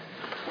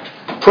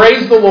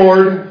Praise the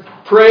Lord.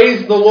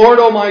 Praise the Lord,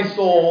 O my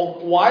soul.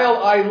 While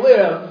I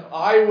live,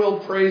 I will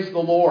praise the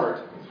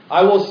Lord.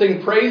 I will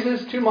sing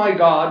praises to my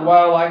God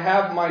while I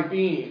have my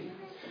being.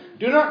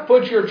 Do not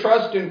put your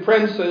trust in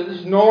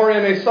princes, nor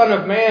in a son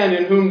of man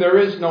in whom there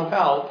is no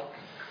help.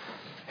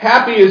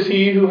 Happy is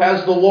he who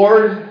has the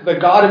Lord, the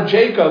God of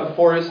Jacob,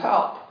 for his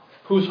help,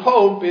 whose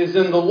hope is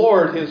in the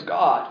Lord his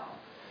God,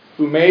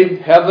 who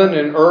made heaven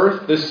and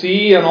earth, the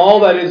sea and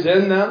all that is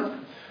in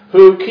them,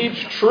 who keeps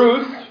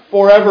truth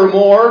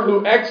forevermore,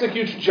 who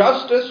executes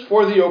justice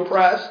for the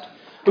oppressed,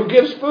 who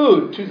gives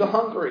food to the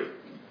hungry.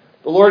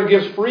 The Lord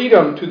gives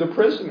freedom to the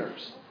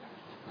prisoners.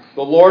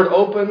 The Lord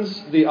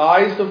opens the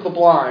eyes of the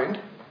blind.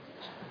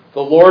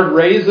 The Lord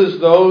raises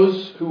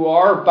those who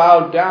are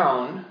bowed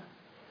down.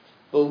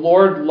 The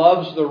Lord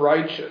loves the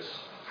righteous.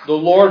 The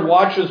Lord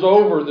watches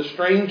over the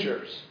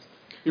strangers.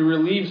 He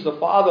relieves the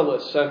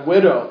fatherless and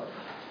widow.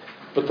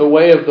 But the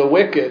way of the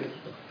wicked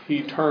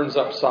he turns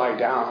upside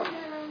down.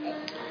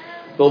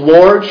 The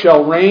Lord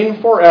shall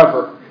reign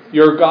forever,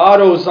 your God,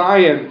 O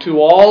Zion,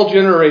 to all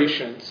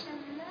generations.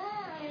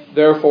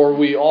 Therefore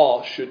we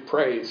all should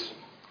praise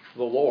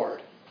the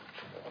Lord.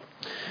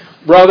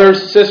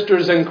 Brothers,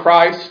 sisters in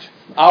Christ,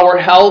 our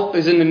help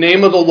is in the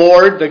name of the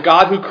Lord, the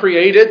God who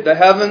created the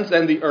heavens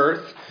and the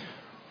earth.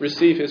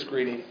 Receive his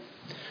greeting.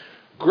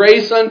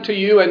 Grace unto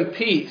you and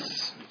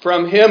peace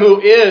from him who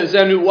is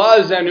and who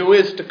was and who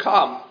is to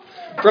come,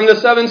 from the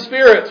seven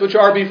spirits which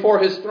are before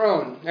his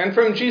throne, and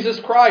from Jesus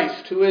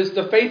Christ, who is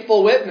the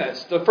faithful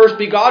witness, the first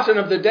begotten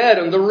of the dead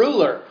and the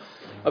ruler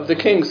of the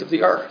kings of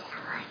the earth.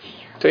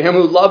 To him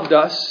who loved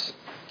us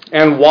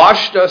and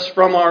washed us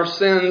from our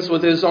sins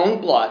with his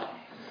own blood,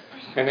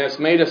 and has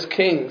made us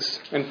kings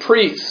and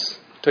priests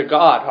to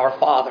God our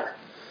Father.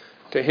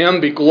 To him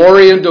be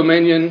glory and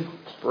dominion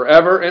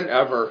forever and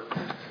ever.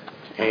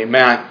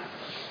 Amen.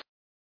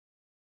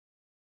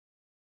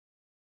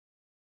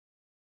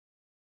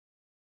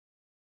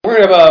 We're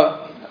going to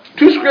have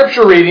two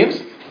scripture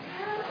readings.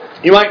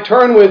 You might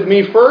turn with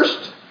me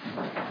first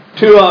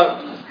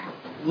to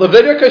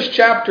Leviticus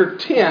chapter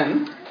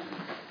 10.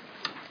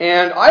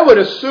 And I would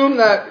assume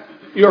that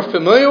you're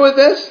familiar with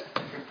this,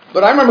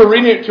 but I remember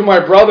reading it to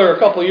my brother a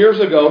couple of years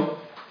ago,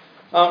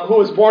 who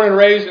was born and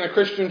raised in a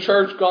Christian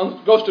church,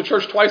 goes to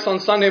church twice on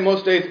Sunday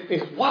most days. He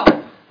said, wow,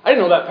 I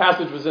didn't know that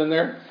passage was in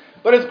there.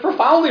 But it's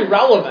profoundly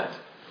relevant.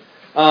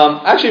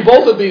 Actually,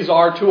 both of these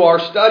are to our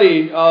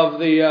study of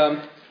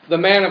the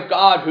man of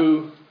God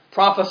who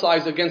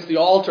prophesies against the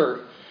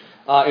altar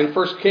in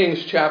 1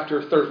 Kings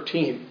chapter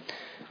 13.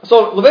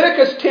 So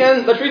Leviticus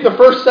 10, let's read the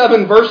first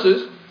 7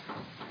 verses.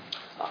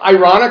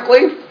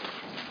 Ironically,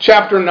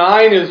 chapter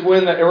 9 is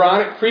when the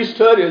Aaronic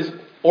priesthood is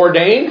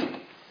ordained,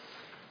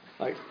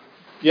 like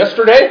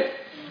yesterday,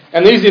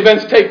 and these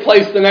events take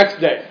place the next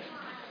day.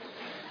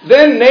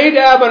 Then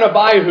Nadab and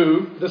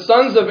Abihu, the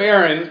sons of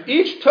Aaron,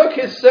 each took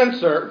his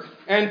censer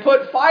and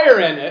put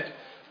fire in it,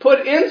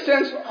 put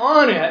incense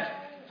on it,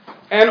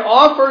 and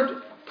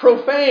offered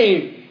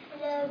profane,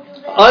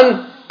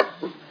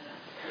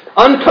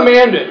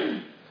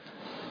 uncommanded,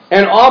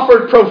 and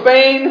offered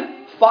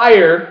profane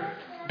fire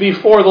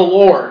before the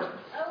Lord,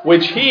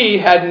 which he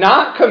had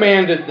not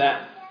commanded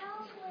them.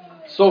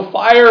 So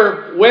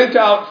fire went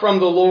out from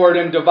the Lord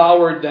and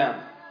devoured them,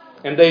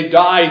 and they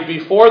died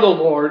before the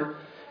Lord.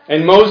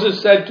 And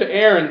Moses said to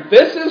Aaron,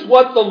 "This is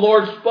what the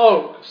Lord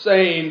spoke,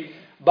 saying,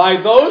 by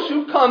those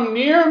who come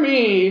near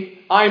me,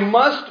 I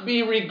must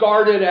be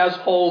regarded as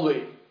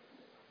holy.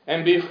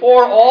 And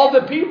before all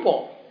the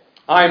people,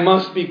 I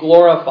must be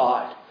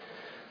glorified."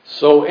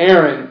 So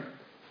Aaron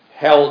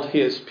held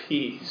his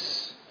peace.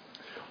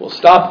 We'll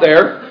stop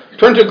there.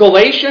 Turn to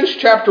Galatians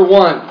chapter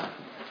 1.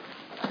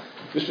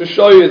 Just to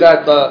show you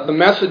that the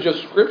message of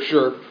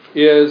Scripture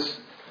is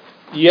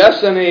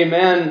yes and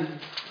amen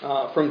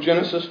from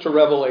Genesis to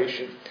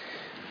Revelation.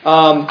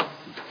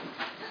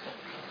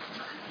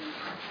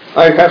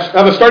 I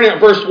have starting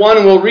at verse 1,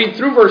 and we'll read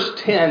through verse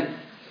 10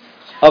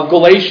 of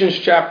Galatians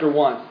chapter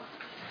 1.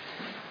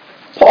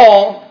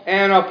 Paul,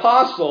 an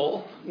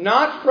apostle,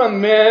 not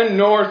from men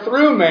nor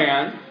through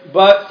man,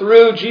 but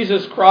through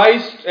Jesus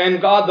Christ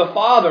and God the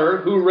Father,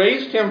 who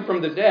raised him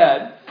from the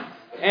dead,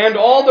 and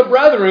all the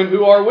brethren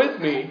who are with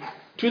me,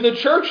 to the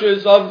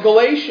churches of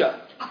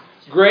Galatia.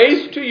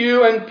 Grace to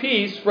you and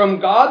peace from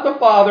God the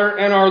Father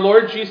and our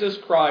Lord Jesus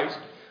Christ,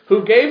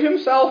 who gave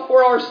himself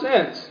for our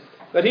sins,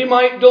 that he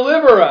might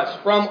deliver us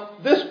from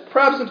this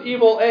present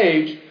evil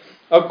age,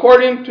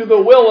 according to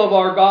the will of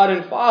our God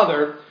and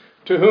Father,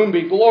 to whom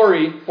be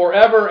glory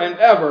forever and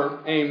ever.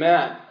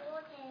 Amen.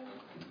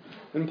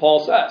 And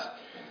Paul says,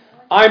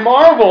 I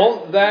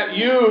marvel that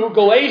you,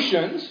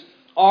 Galatians,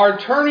 are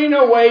turning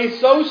away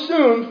so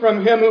soon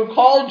from him who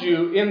called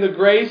you in the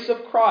grace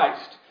of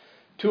Christ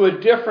to a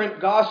different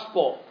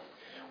gospel,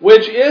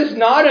 which is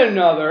not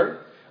another,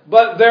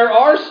 but there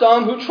are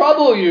some who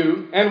trouble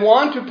you and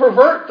want to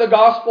pervert the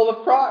gospel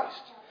of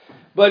Christ.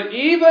 But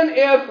even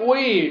if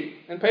we,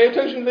 and pay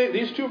attention to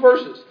these two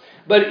verses,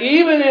 but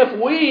even if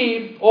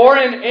we or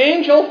an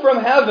angel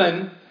from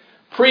heaven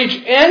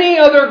preach any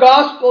other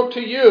gospel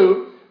to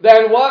you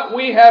than what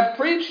we have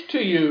preached to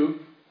you,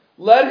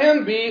 let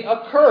him be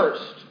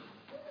accursed.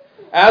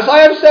 As I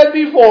have said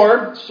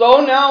before,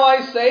 so now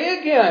I say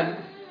again,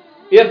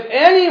 if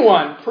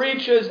anyone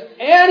preaches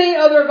any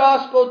other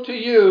gospel to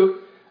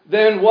you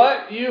than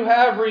what you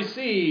have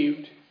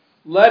received,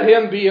 let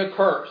him be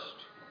accursed.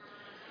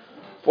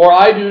 For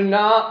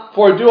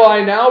do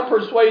I now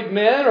persuade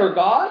men or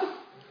God?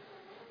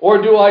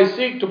 Or do I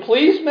seek to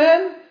please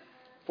men?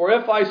 For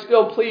if I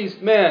still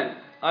pleased men,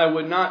 I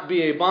would not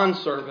be a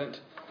bondservant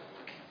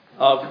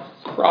of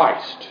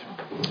Christ.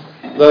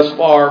 Thus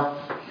far,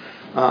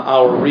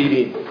 our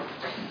reading.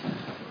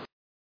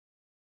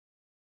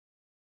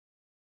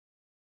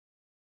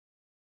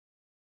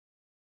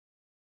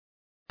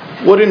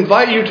 Would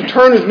invite you to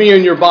turn with me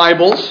in your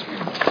Bibles.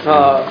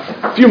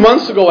 A few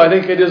months ago, I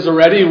think it is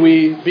already,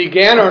 we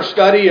began our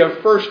study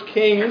of 1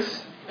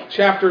 Kings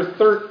chapter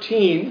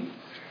 13.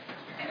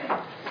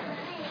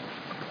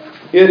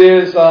 It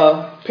is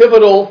a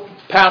pivotal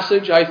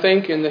passage, I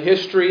think, in the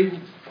history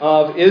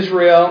of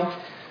Israel.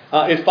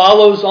 It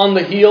follows on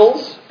the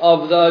heels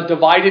of the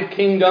divided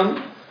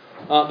kingdom.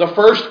 The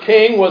first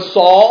king was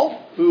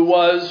Saul, who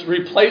was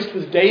replaced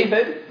with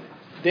David.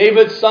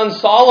 David's son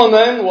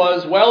Solomon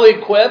was well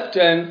equipped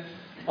and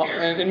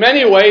in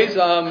many ways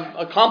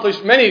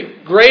accomplished many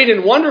great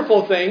and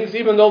wonderful things,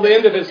 even though the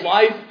end of his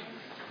life,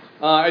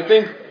 I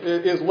think,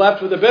 is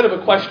left with a bit of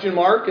a question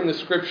mark in the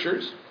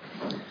Scriptures.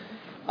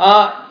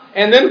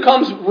 And then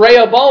comes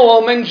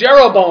Rehoboam and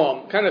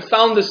Jeroboam. Kind of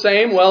sound the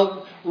same.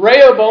 Well,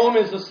 Rehoboam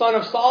is the son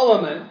of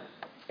Solomon,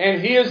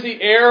 and he is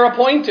the heir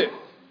appointed.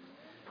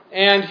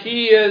 And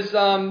he is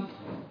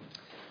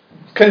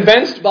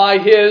convinced by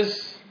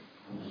his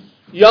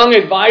young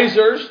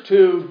advisors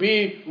to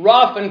be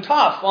rough and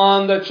tough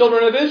on the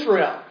children of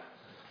Israel.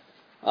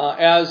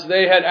 As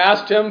they had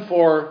asked him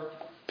for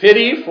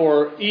pity,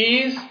 for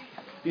ease,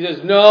 he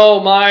says, no,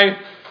 my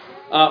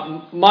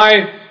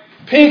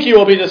pinky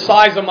will be the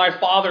size of my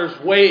father's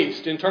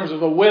waist in terms of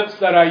the whips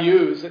that I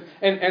use.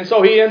 And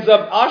so he ends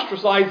up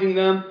ostracizing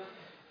them.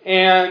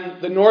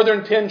 And the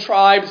northern 10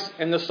 tribes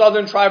and the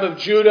southern tribe of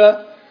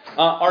Judah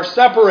are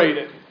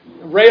separated.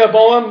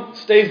 Rehoboam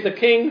stays the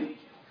king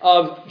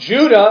of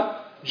Judah.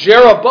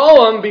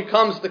 Jeroboam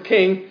becomes the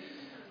king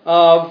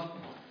of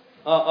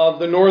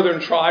the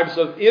northern tribes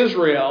of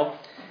Israel.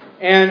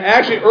 And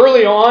actually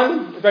early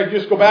on, if I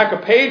just go back a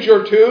page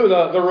or two,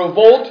 the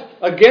revolt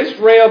against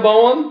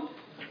Rehoboam,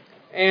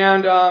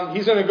 and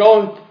he's going to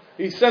go and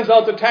he sends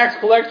out the tax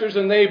collectors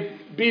and they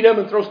beat him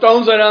and throw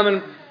stones at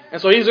him,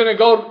 and so he's going to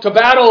go to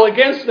battle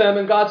against them,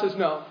 and God says,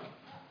 no,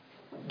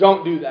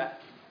 don't do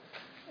that.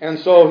 And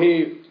so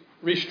he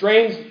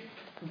restrains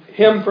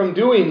him from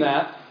doing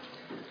that.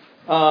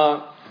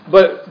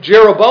 But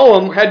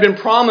Jeroboam had been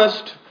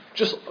promised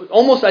just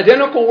almost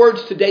identical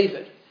words to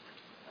David.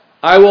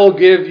 I will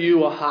give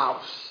you a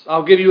house.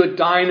 I'll give you a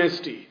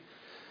dynasty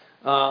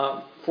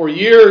for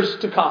years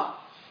to come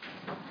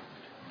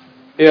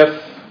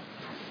if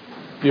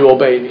you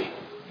obey me,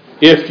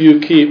 if you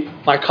keep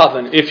my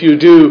covenant, if you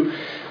do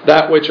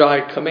that which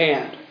I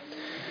command.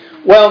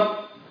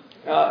 Well,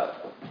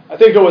 I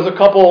think it was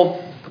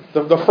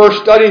the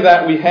first study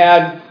that we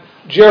had,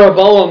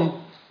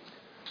 Jeroboam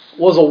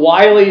was a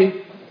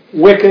wily,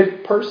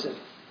 wicked person.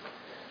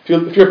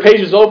 If your page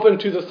is open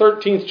to the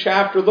 13th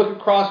chapter, look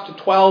across to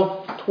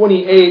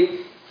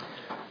 12:28.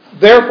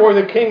 Therefore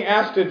the king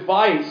asked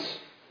advice,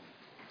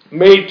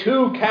 made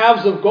 2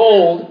 calves of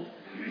gold,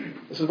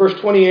 this is verse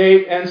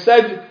 28, and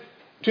said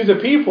to the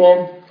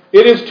people,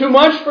 it is too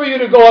much for you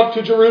to go up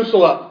to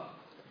Jerusalem.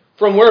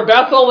 From where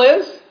Bethel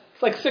is,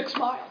 it's like 6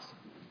 miles.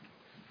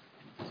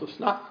 So it's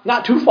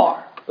not too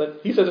far.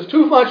 But he says it's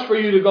too much for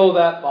you to go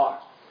that far.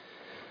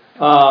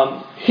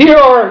 Here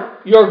are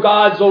your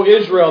gods, O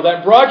Israel,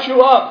 that brought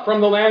you up from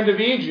the land of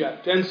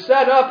Egypt and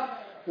set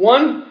up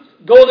one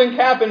golden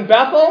calf in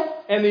Bethel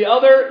and the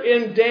other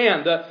in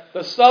Dan,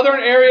 the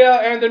southern area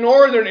and the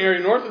northern area,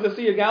 north of the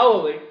Sea of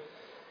Galilee.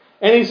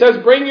 And he says,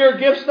 bring your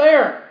gifts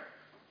there.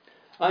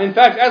 In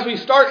fact, as we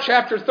start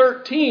chapter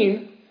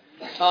 13,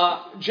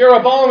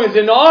 Jeroboam is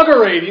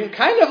inaugurating,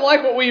 kind of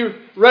like what we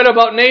read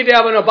about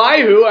Nadab and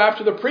Abihu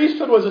after the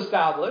priesthood was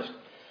established.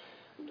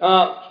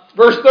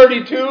 Verse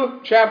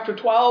 32, chapter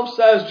 12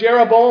 says,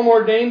 Jeroboam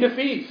ordained a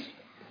feast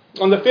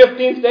on the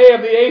 15th day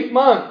of the 8th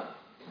month,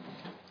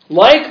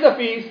 like the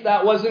feast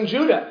that was in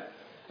Judah,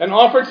 and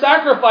offered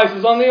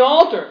sacrifices on the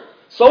altar.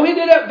 So he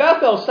did at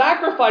Bethel,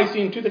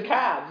 sacrificing to the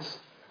calves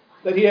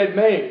that he had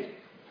made.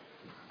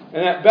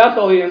 And at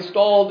Bethel he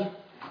installed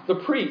the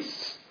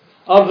priests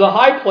of the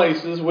high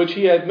places which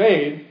he had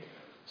made.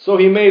 So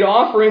he made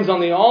offerings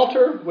on the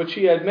altar which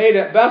he had made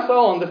at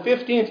Bethel on the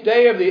 15th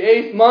day of the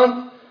 8th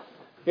month,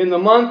 in the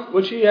month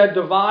which he had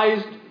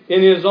devised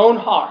in his own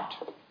heart,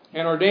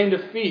 and ordained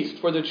a feast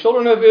for the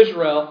children of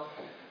Israel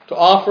to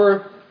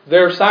offer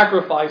their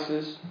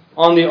sacrifices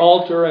on the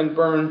altar and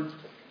burn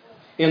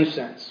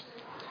incense.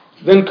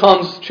 Then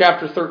comes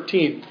chapter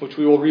 13, which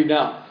we will read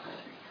now.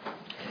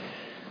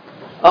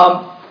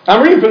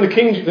 I'm reading from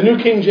the New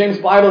King James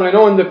Bible, and I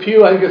know in the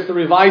pew, I think it's the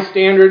Revised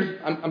Standard.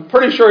 I'm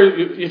pretty sure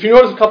if you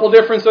notice a couple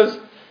differences,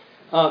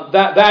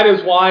 that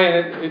is why,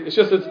 and this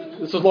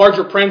is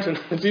larger print, and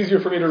it's easier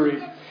for me to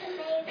read.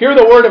 Hear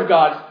the word of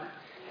God.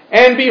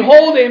 And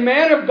behold, a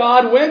man of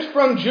God went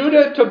from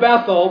Judah to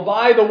Bethel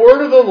by the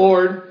word of the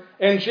Lord,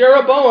 and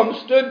Jeroboam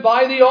stood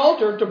by the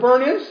altar to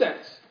burn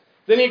incense.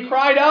 Then he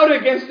cried out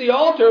against the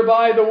altar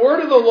by the word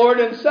of the Lord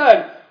and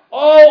said,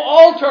 O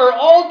altar,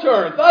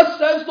 altar, thus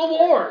says the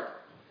Lord,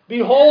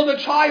 behold, a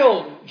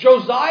child,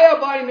 Josiah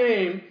by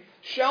name,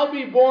 shall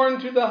be born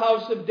to the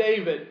house of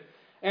David.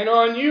 And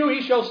on you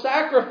he shall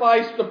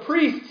sacrifice the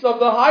priests of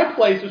the high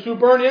places who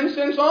burn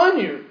incense on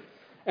you.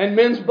 And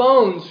men's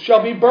bones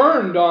shall be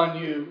burned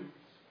on you.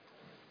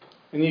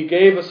 And he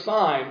gave a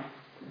sign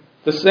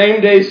the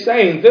same day,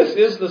 saying, This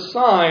is the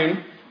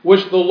sign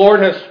which the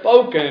Lord has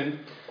spoken.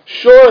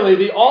 Surely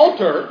the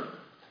altar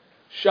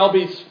shall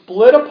be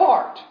split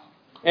apart,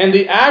 and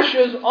the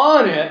ashes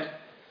on it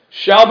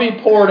shall be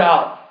poured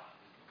out.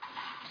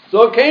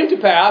 So it came to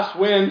pass,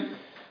 when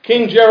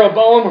King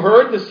Jeroboam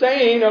heard the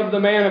saying of the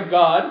man of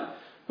God,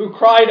 who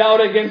cried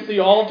out against the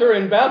altar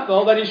in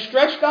Bethel, that he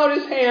stretched out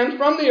his hand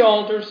from the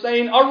altar,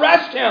 saying,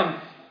 Arrest him!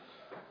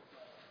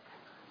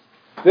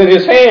 Then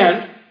his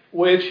hand,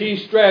 which he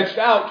stretched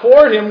out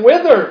toward him,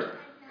 withered,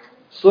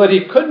 so that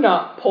he could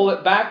not pull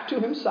it back to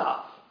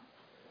himself.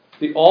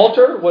 The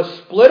altar was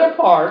split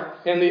apart,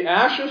 and the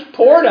ashes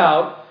poured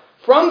out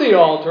from the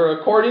altar,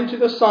 according to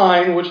the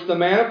sign which the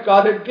man of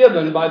God had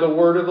given by the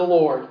word of the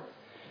Lord.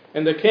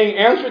 And the king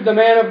answered the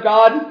man of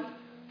God,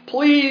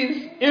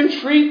 Please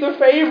entreat the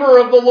favor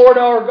of the Lord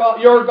our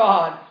God, your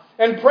God,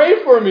 and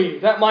pray for me,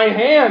 that my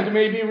hand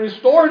may be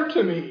restored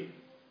to me.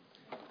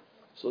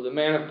 So the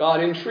man of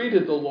God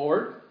entreated the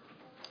Lord,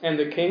 and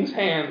the king's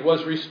hand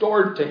was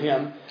restored to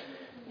him,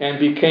 and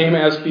became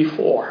as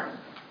before.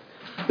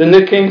 Then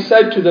the king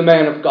said to the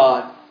man of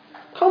God,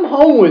 Come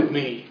home with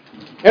me,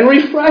 and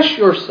refresh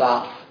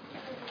yourself,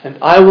 and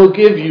I will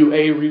give you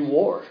a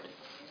reward.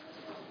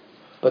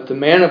 But the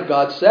man of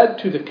God said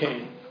to the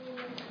king,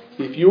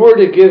 If you were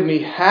to give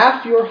me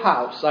half your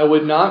house, I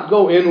would not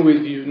go in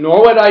with you,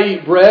 nor would I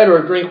eat bread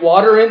or drink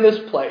water in this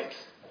place.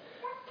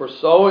 For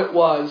so it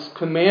was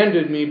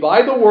commanded me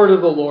by the word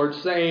of the Lord,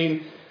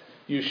 saying,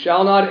 You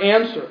shall not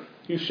answer,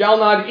 you shall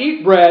not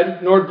eat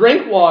bread, nor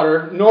drink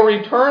water, nor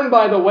return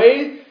by the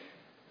way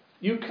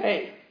you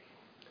came.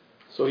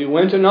 So he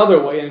went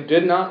another way and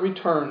did not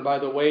return by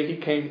the way he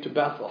came to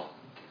Bethel.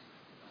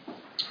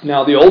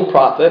 Now the old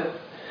prophet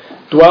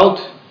dwelt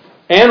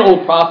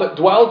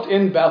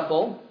in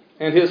Bethel,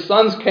 and his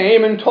sons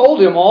came and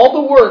told him all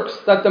the works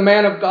that the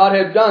man of God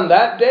had done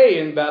that day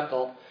in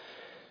Bethel.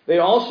 They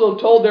also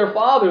told their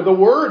father the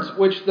words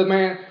which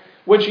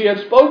he had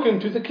spoken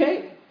to the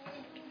king.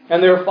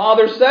 And their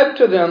father said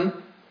to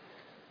them,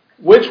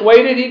 Which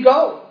way did he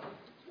go?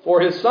 For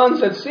his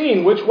sons had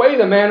seen which way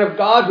the man of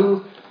God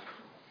who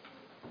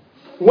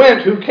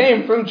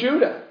came from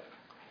Judah.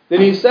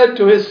 Then he said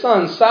to his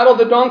sons, Saddle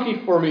the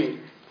donkey for me.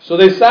 So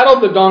they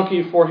saddled the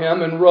donkey for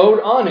him and rode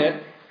on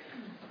it.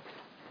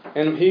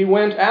 And he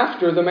went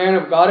after the man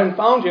of God and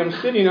found him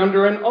sitting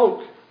under an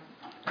oak.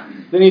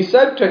 Then he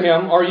said to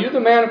him, Are you the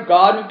man of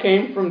God who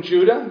came from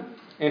Judah?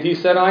 And he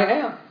said, I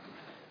am.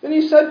 Then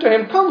he said to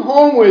him, Come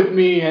home with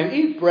me and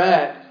eat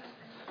bread.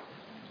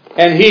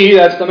 And he,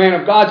 that's the man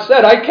of God,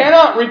 said, I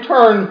cannot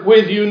return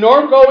with you,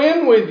 nor go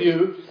in with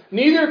you,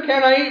 neither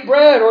can I eat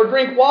bread or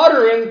drink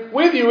water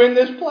with you in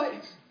this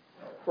place.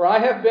 For I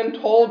have been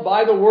told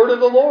by the word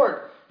of the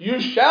Lord, You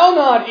shall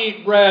not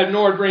eat bread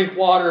nor drink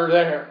water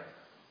there,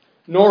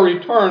 nor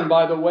return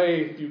by the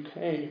way you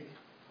came.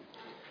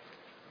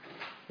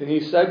 And he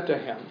said to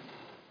him,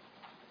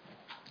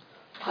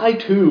 I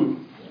too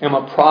am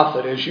a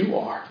prophet as you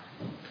are.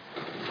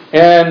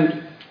 And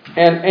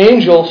an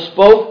angel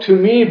spoke to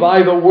me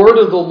by the word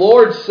of the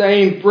Lord,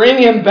 saying,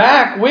 Bring him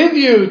back with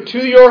you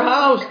to your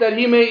house, that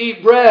he may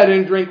eat bread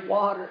and drink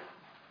water.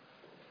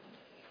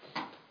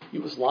 He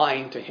was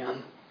lying to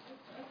him.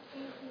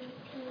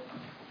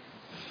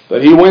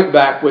 But he went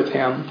back with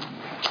him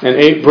and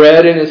ate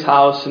bread in his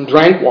house and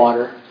drank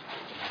water.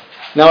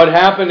 Now it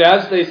happened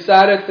as they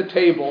sat at the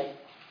table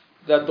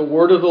that the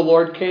word of the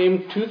Lord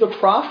came to the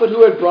prophet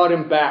who had brought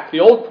him back, the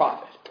old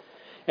prophet.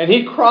 And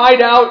he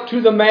cried out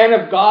to the man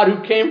of God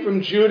who came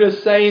from Judah,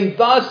 saying,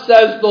 Thus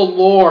says the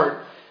Lord,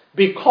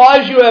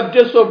 because you have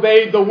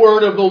disobeyed the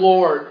word of the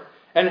Lord,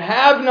 and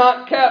have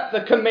not kept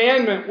the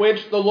commandment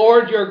which the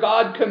Lord your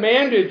God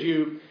commanded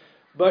you,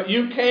 but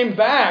you came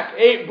back,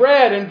 ate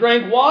bread, and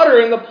drank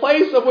water in the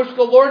place of which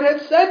the Lord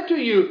had said to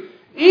you,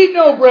 Eat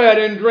no bread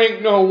and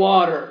drink no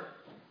water.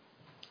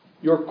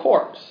 Your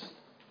corpse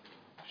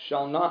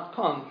shall not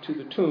come to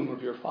the tomb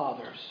of your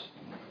fathers.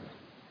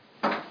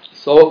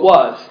 So it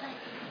was,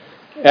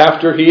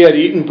 after he had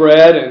eaten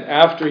bread and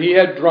after he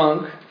had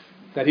drunk,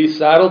 that he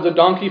saddled the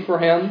donkey for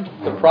him,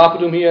 the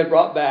prophet whom he had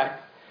brought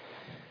back.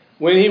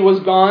 When he was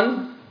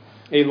gone,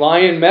 a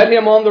lion met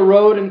him on the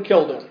road and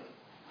killed him,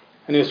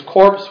 and his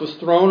corpse was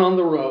thrown on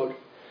the road,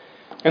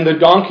 and the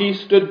donkey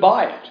stood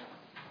by it.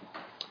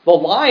 the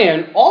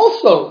lion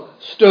also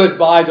stood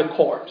by the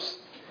corpse.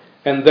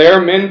 And there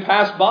men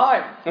passed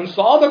by and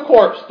saw the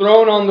corpse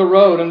thrown on the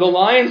road and the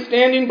lion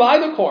standing by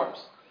the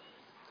corpse.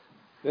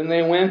 Then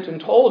they went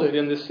and told it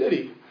in the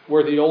city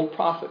where the old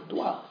prophet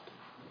dwelt.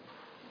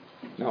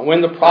 Now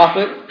when the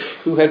prophet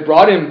who had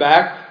brought him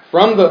back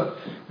from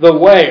the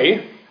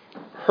way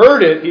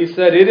heard it, he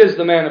said, "It is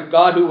the man of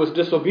God who was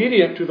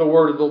disobedient to the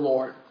word of the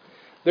Lord.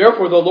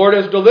 Therefore the Lord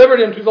has delivered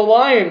him to the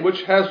lion,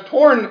 which has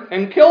torn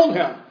and killed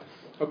him,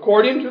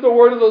 according to the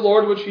word of the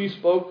Lord which he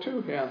spoke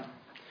to him."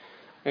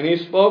 And he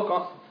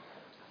spoke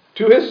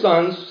to his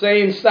sons,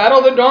 saying,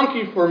 "Saddle the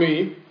donkey for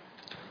me."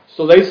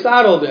 So they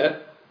saddled it.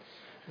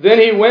 Then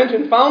he went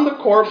and found the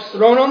corpse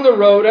thrown on the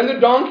road, and the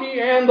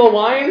donkey and the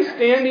lion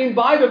standing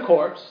by the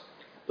corpse.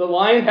 The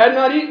lion had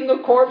not eaten the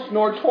corpse,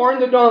 nor torn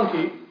the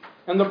donkey.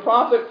 And the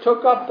prophet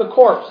took up the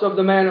corpse of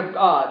the man of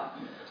God,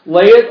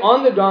 lay it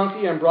on the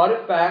donkey, and brought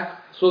it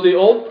back. So the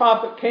old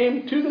prophet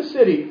came to the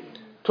city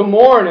to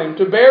mourn and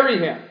to bury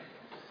him.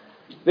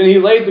 Then he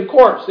laid the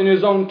corpse in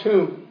his own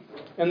tomb.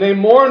 And they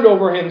mourned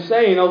over him,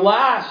 saying,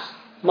 "Alas,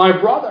 my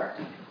brother."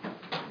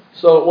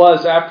 So it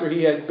was after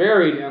he had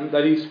buried him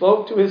that he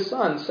spoke to his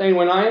son, saying,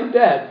 "When I am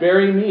dead,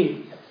 bury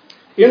me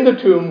in the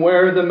tomb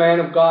where the man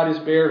of God is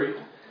buried.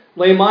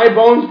 Lay my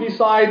bones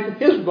beside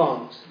his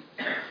bones."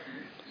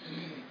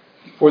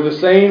 For the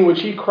saying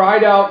which he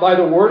cried out by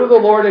the word of the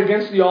Lord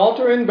against the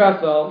altar in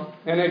Bethel,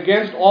 and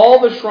against all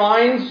the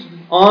shrines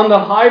on the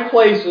high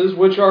places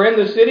which are in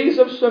the cities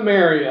of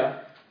Samaria,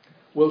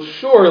 will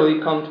surely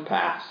come to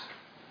pass.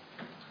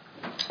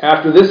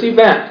 After this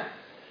event,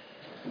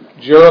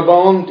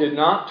 Jeroboam did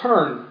not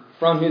turn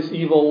from his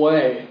evil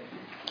way,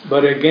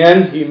 but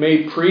again he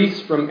made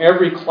priests from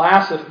every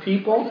class of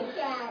people.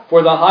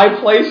 For the high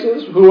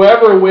places,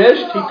 whoever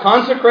wished, he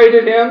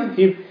consecrated him.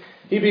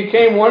 He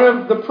became one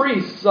of the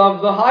priests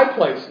of the high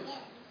places.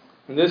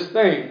 And this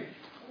thing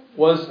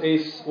was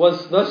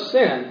the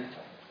sin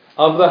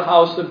of the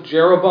house of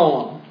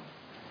Jeroboam,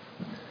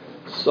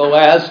 so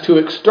as to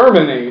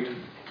exterminate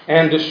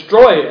and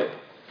destroy it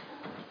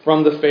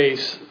from the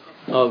face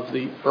of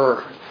the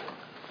earth.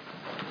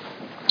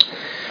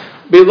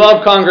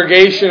 Beloved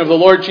congregation of the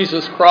Lord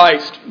Jesus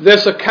Christ,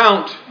 this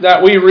account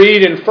that we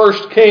read in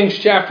 1 Kings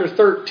chapter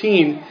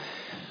 13,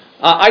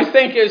 I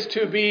think is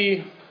to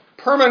be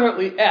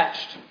permanently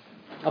etched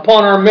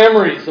upon our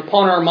memories,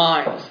 upon our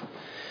minds,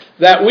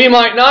 that we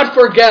might not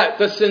forget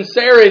the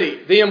sincerity,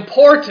 the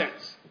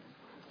importance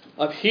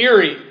of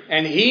hearing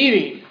and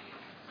heeding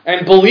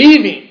and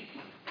believing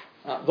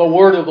the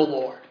word of the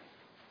Lord.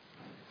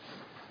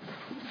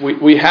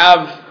 We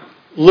have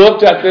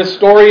looked at this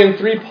story in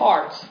three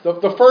parts.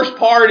 The first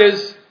part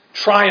is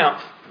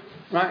triumph,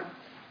 right?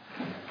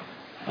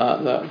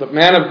 The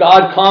man of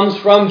God comes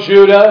from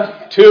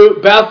Judah to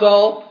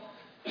Bethel.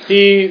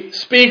 He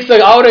speaks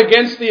out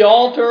against the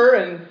altar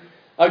and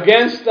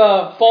against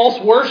false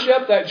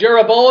worship that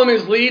Jeroboam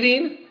is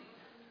leading.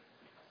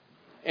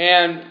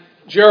 And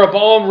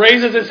Jeroboam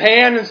raises his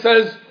hand and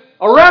says,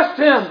 "Arrest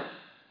him!"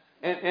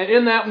 And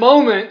in that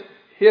moment,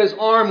 his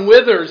arm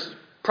withers,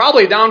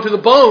 probably down to the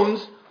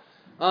bones,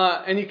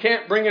 and he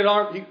can't bring it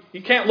on.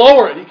 He can't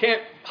lower it. He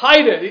can't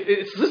hide it.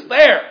 It's just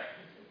there.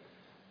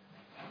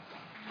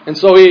 And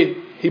so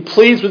he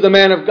pleads with the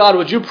man of God,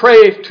 "Would you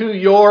pray to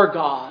your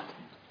God?"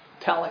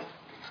 Tell him.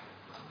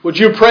 "Would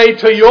you pray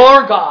to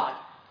your God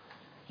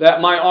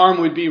that my arm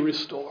would be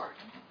restored?"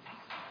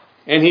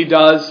 And he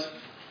does,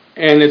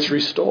 and it's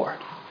restored.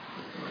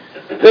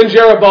 Then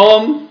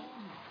Jeroboam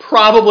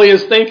probably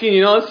is thinking,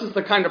 this is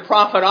the kind of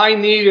prophet I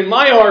need in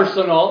my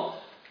arsenal.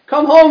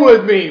 Come home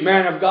with me,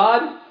 man of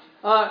God.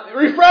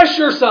 Refresh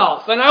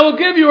yourself, and I will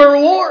give you a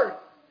reward.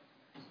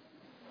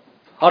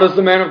 How does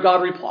the man of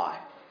God reply?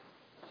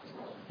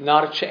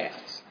 Not a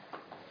chance.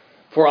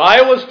 For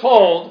I was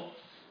told,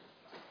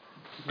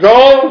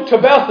 go to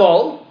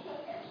Bethel,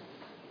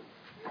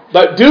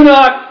 but do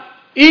not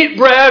eat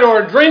bread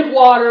or drink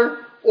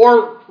water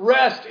or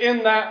rest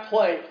in that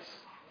place,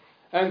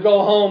 and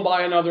go home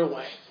by another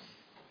way.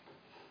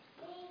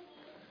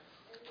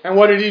 And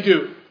what did he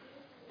do?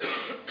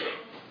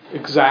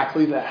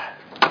 Exactly that.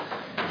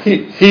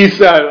 He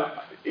said,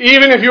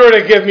 even if you were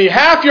to give me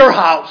half your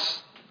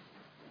house,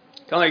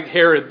 kind of like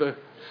Herod,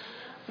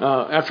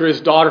 after his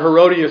daughter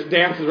Herodias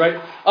dances,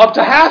 right? Up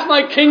to half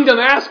my kingdom,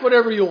 ask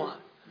whatever you want.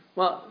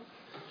 Well,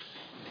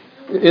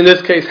 in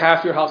this case,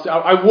 half your house.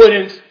 I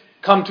wouldn't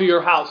come to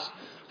your house.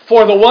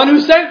 For the one who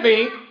sent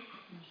me,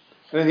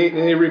 and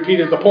he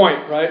repeated the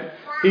point, right?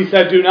 He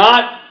said, do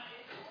not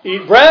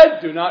eat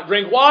bread, do not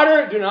drink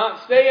water, do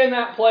not stay in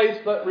that place,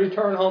 but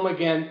return home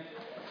again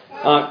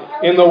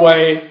in the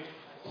way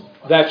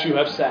that you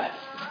have said.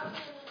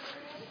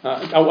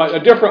 A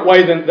different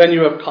way than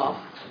you have come.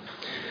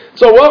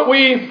 So what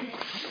we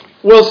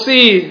will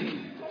see,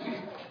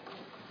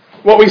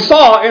 what we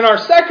saw in our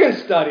second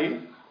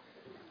study,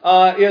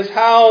 is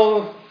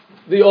how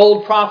the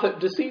old prophet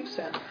deceives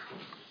him.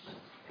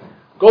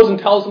 Goes and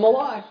tells him a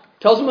lie.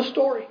 Tells him a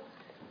story.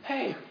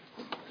 Hey,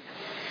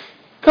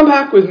 come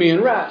back with me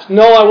and rest.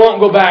 No, I won't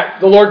go back.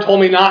 The Lord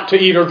told me not to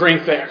eat or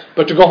drink there,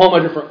 but to go home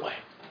a different way.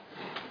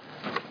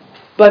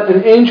 But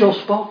an angel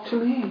spoke to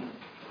me.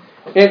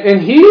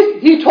 And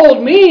he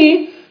told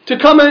me to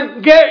come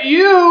and get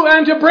you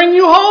and to bring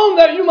you home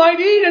that you might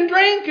eat and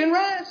drink and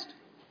rest.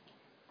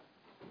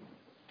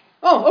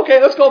 Oh,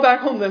 okay, let's go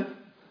back home then.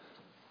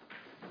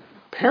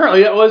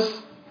 Apparently it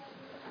was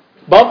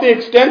about the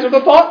extent of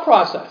the thought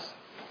process.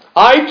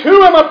 I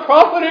too am a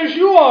prophet as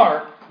you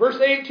are. Verse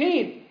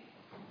 18.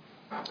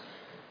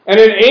 And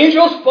an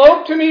angel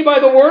spoke to me by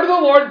the word of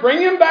the Lord,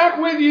 bring him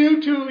back with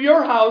you to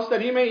your house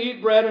that he may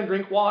eat bread and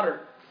drink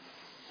water.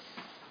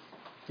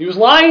 He was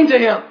lying to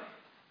him.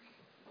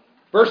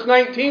 Verse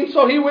 19,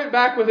 so he went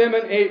back with him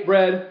and ate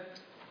bread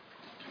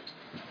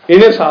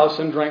in his house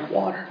and drank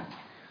water.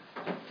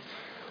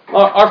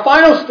 Our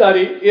final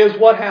study is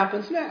what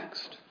happens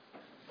next.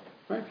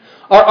 Right?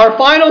 Our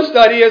final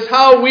study is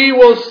how we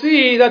will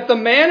see that the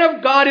man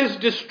of God is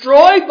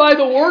destroyed by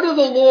the word of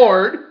the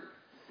Lord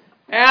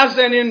as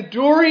an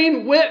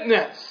enduring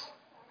witness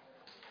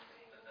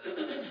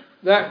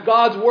that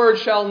God's word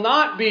shall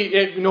not be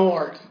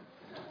ignored.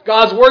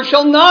 God's word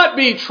shall not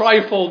be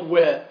trifled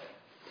with.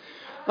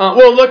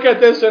 We'll look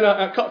at this in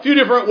a few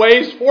different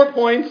ways. 4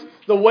 points.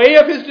 The way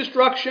of his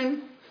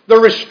destruction, the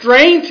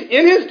restraint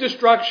in his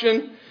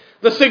destruction,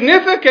 the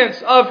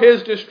significance of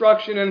his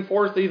destruction, and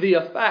fourthly, the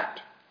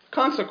effect,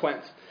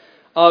 consequence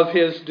of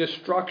his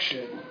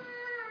destruction.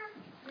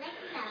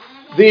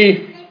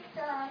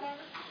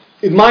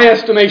 In my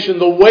estimation,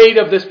 the weight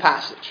of this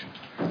passage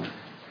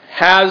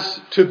has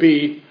to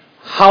be,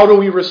 how do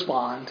we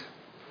respond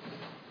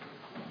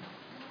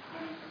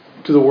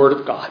to the Word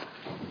of God?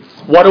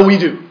 What do we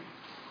do?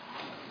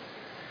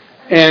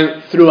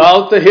 And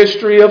throughout the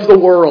history of the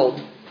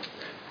world,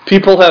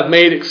 people have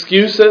made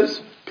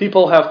excuses.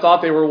 People have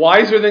thought they were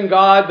wiser than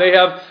God. They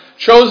have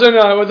chosen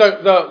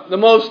the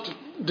most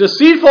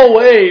deceitful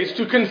ways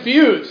to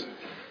confuse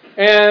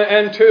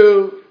and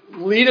to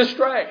lead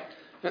astray.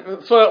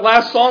 So that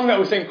last song that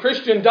we sang,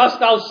 Christian,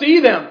 dost thou see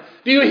them?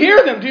 Do you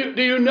hear them?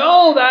 Do you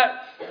know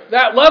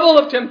that level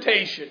of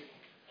temptation?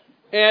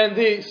 And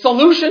the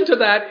solution to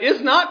that is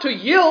not to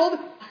yield,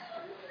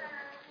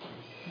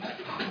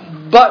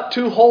 but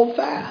to hold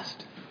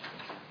fast.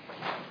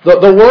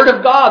 The Word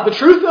of God, the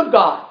truth of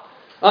God.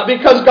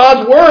 Because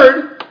God's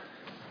Word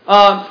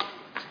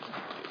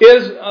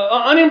is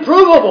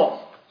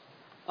unimprovable,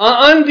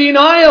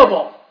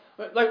 undeniable.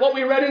 Like what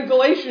we read in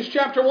Galatians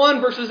chapter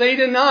 1, verses 8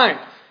 and 9.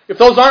 If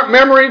those aren't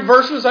memory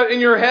verses in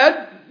your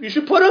head, you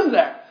should put them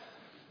there.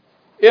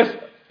 If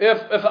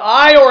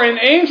I or an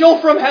angel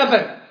from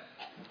heaven,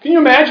 can you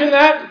imagine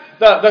that?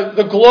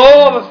 The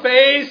glow of a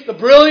face, the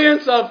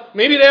brilliance of,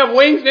 maybe they have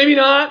wings, maybe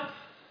not.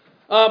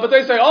 But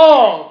they say,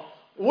 oh,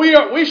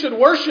 we should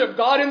worship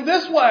God in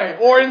this way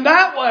or in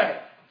that way.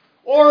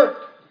 Or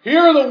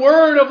hear the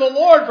word of the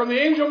Lord from the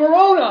angel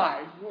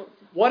Moroni.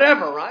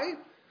 Whatever, right?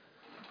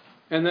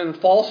 And then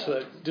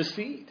falsehood,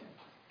 deceit.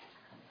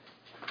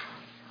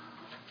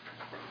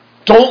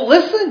 Don't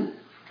listen.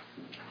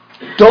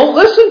 Don't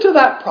listen to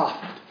that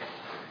prophet.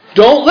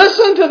 Don't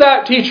listen to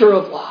that teacher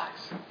of lies.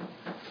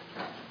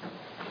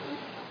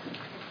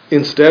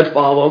 Instead,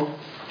 follow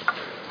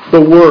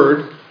the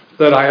word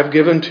that I have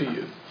given to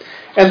you.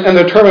 And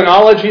the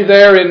terminology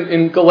there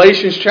in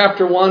Galatians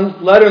chapter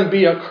 1, let him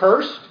be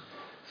accursed.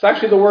 It's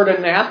actually the word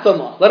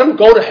anathema. Let him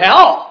go to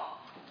hell.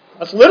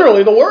 That's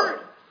literally the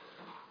word.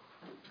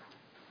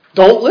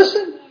 Don't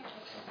listen.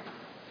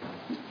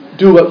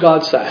 Do what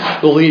God says.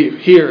 Believe,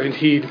 hear, and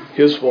heed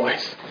His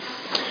voice.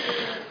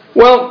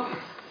 Well,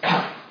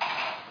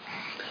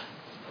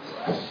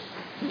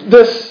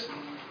 this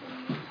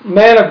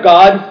man of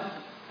God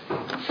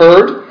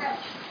heard.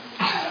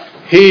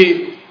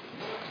 He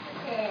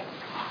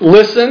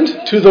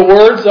listened to the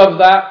words of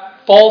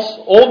that false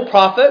old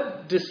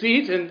prophet,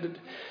 deceit, and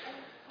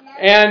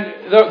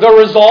the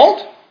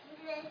result,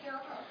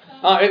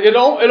 it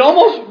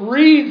almost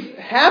reads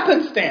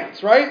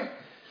happenstance, right?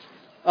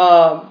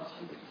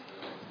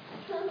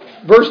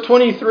 Verse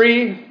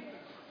 23,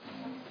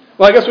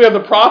 well, I guess we have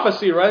the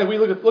prophecy, right? We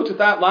looked at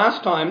that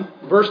last time.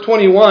 Verse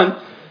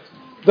 21,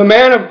 the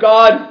man of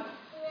God,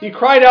 he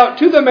cried out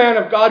to the man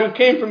of God who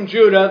came from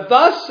Judah,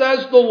 thus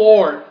says the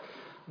Lord,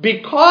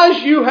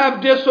 because you have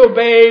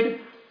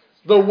disobeyed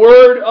the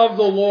word of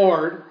the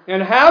Lord,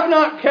 and have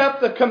not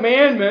kept the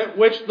commandment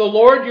which the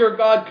Lord your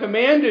God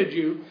commanded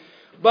you,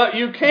 but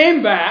you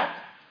came back,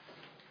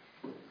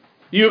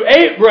 you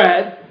ate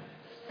bread,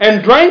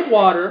 and drank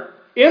water,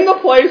 in the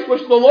place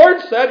which the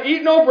Lord said,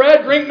 eat no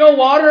bread, drink no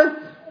water,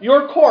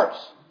 your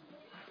corpse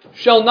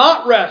shall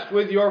not rest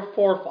with your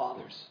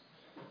forefathers.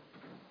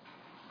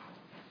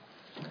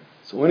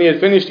 So when he had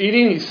finished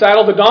eating, he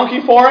saddled the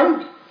donkey for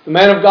him. The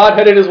man of God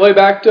headed his way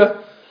back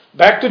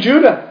to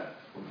Judah.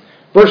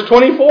 Verse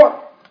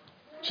 24.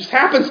 Just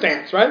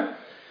happenstance, right?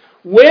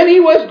 When he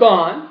was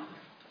gone,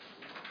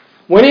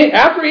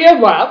 after he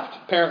had left,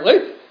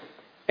 apparently,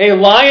 a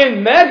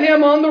lion met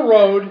him on the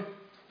road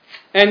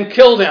and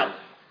killed him.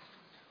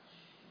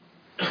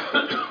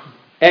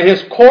 And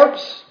his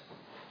corpse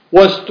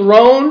was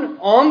thrown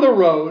on the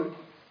road,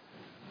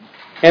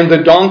 and the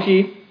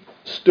donkey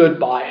stood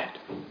by it.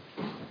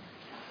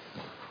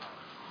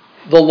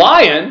 The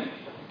lion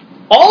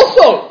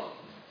also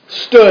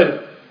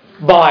stood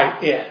by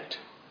it,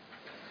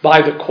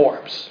 by the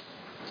corpse.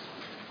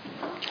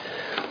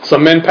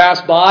 Some men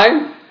passed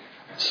by,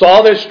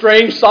 saw this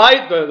strange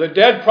sight, the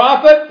dead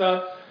prophet,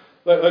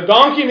 the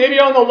donkey maybe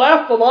on the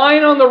left, the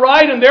lion on the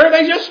right, and there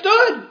they just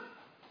stood.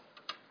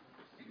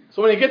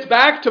 So when he gets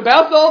back to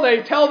Bethel,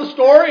 they tell the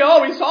story,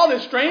 oh, we saw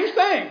this strange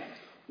thing.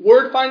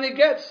 Word finally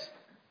gets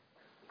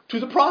to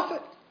the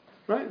prophet,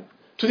 right?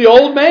 To the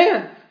old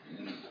man.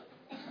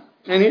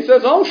 And he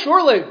says, oh,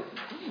 surely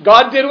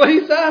God did what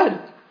he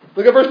said.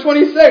 Look at verse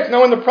 26.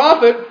 Now when the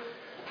prophet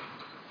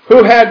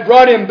who had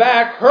brought him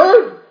back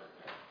heard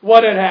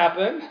what had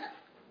happened,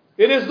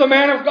 it is the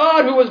man of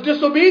God who was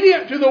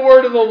disobedient to the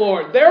word of the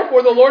Lord.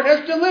 Therefore the Lord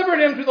has delivered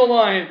him to the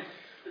lion,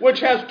 which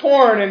has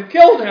torn and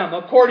killed him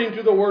according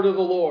to the word of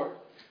the Lord,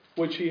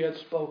 which he had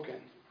spoken.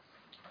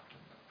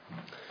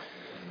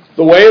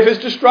 The way of his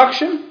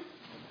destruction,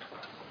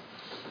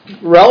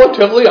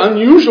 relatively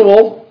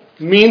unusual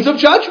means of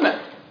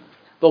judgment.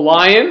 The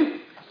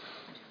lion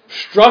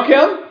struck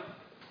him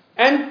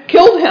and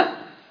killed him.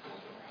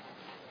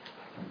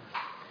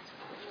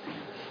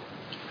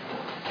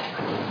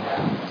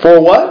 For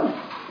what?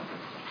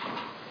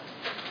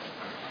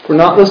 For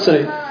not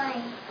listening.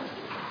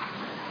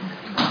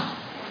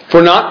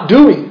 For not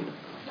doing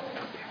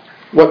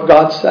what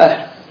God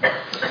said.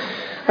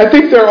 I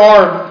think there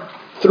are,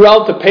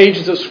 throughout the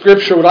pages of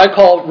Scripture, what I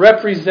call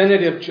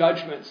representative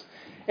judgments.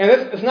 And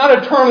it's not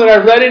a term that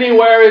I've read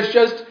anywhere. It's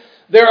just,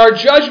 there are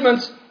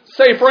judgments,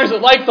 say, for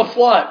instance, like the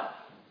flood.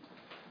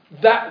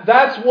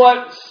 That's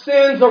what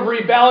sins of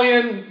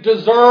rebellion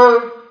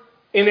deserve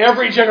in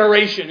every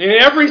generation,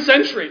 in every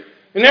century,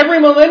 in every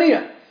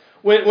millennium.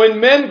 When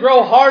men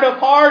grow hard of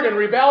heart and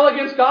rebel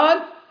against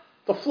God,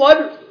 the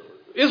flood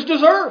is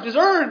deserved, is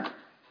earned.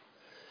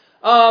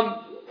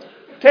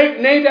 Take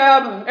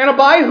Nadab and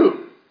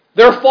Abihu,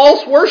 their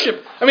false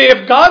worship. I mean,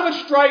 if God would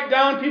strike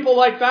down people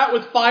like that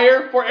with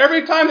fire for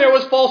every time there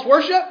was false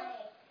worship,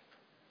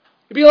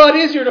 it'd be a lot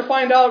easier to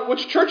find out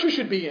which church you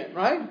should be in,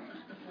 right?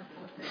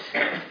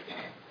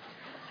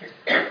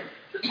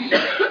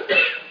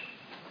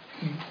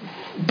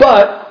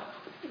 But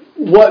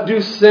what do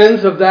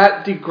sins of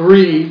that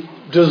degree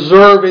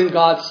deserve in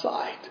God's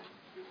sight?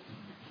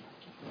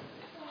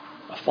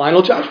 A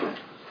final judgment.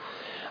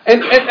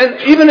 And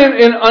even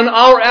in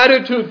our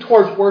attitude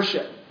towards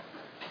worship,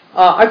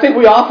 I think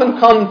we often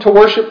come to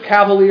worship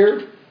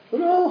cavalier.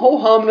 Oh, ho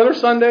hum, another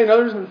Sunday,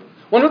 wonder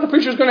what the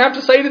preacher's going to have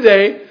to say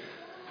today.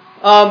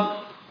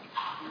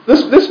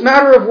 This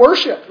matter of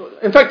worship.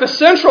 In fact, the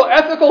central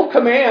ethical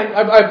command,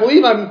 I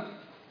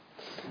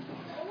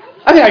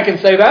think I can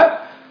say that,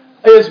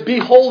 is be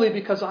holy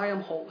because I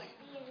am holy.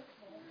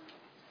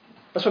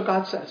 That's what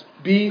God says.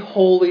 Be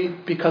holy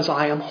because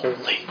I am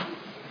holy.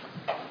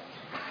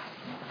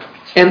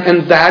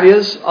 And that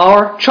is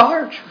our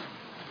charge.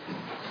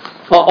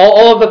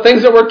 All of the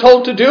things that we're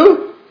told to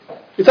do,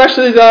 it's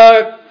actually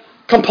the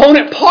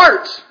component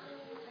parts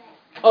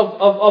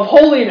of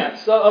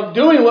holiness, of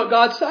doing what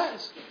God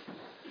says.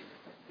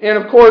 And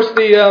of course,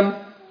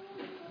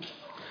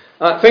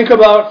 think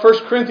about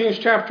 1 Corinthians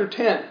chapter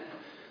 10.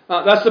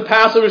 That's the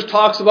passage which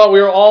talks about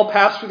we were all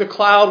passed through the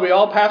cloud, we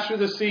all passed through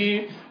the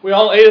sea, we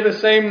all ate of the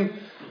same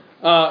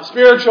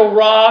spiritual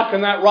rock,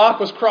 and that rock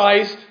was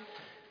Christ.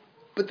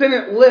 But then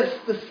it lists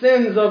the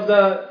sins of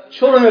the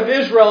children of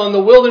Israel in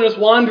the wilderness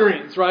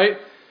wanderings, right?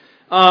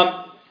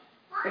 And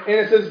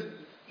it says,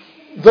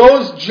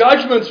 those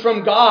judgments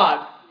from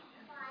God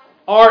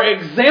are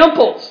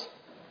examples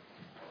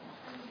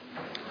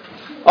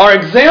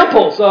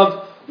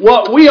of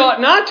what we ought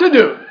not to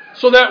do,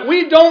 so that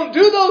we don't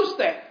do those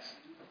things.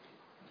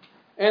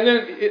 And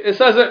then it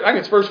says it, I think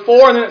it's verse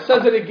 4, and then it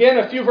says it again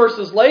a few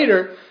verses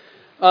later,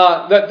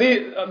 that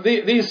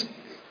these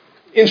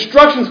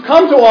instructions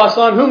come to us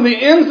on whom the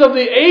ends of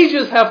the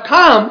ages have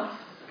come,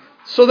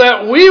 so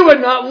that we would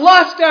not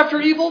lust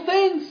after evil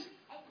things,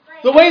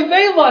 the way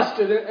they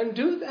lusted, and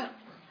do them.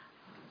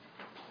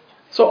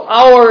 So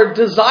our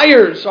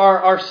desires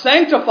are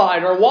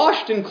sanctified, are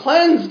washed and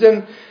cleansed,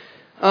 and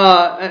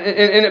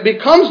it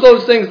becomes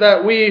those things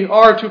that we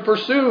are to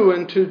pursue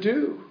and to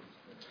do.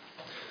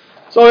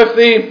 So if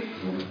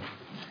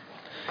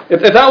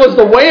that was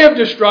the way of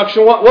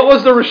destruction, what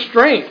was the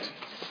restraint?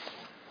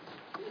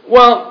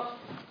 Well,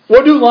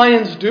 what do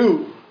lions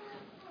do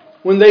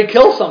when they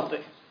kill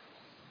something?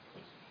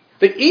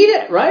 They eat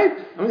it, right?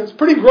 I mean, it's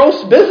pretty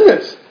gross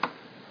business.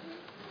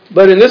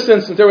 But in this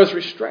instance, there was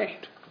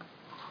restraint.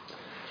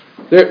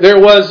 There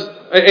was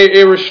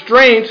a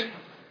restraint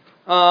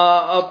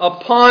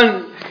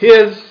upon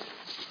his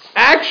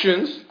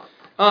actions.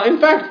 In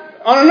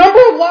fact, on a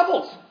number of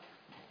levels.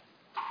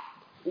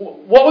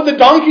 What would the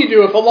donkey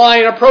do if a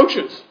lion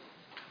approaches?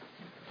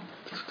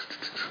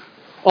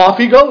 Off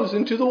he goes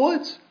into the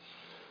woods.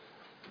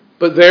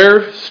 But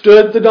there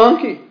stood the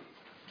donkey.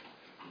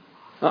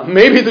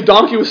 Maybe the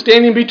donkey was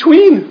standing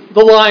between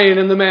the lion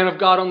and the man of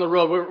God on the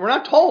road. We're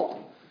not told.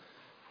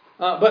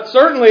 But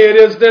certainly it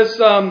is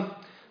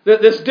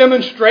this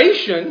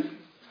demonstration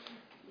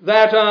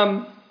that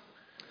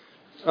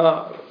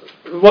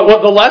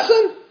what the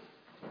lesson?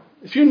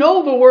 If you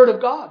know the Word of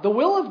God, the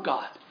will of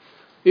God,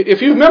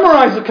 if you've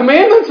memorized the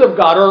commandments of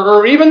God,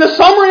 or even the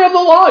summary of the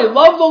law, you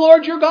love the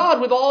Lord your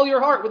God with all your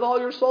heart, with all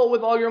your soul,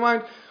 with all your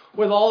mind,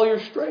 with all your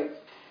strength.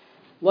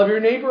 Love your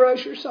neighbor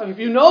as yourself. If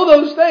you know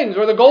those things,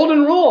 or the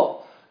golden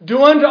rule,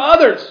 do unto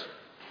others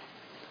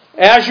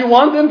as you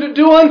want them to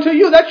do unto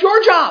you, that's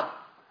your job.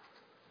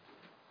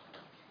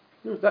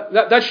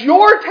 That's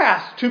your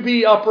task to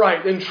be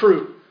upright and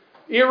true,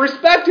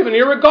 irrespective and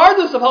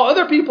irregardless of how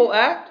other people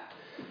act,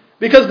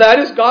 because that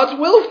is God's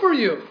will for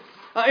you.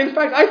 In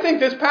fact, I think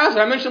this passage,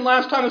 I mentioned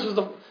last time, this was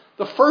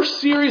the first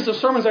series of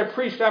sermons I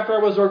preached after I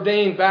was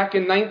ordained back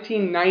in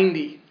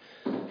 1990.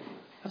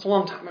 That's a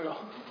long time ago.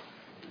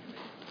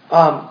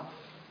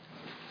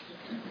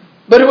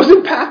 But it was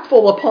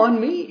impactful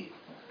upon me.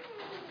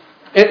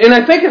 And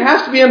I think it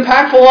has to be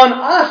impactful on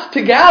us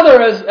to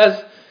gather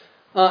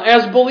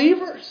as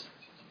believers.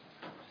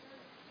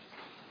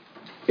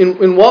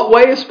 In what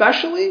way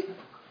especially?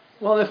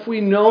 Well, if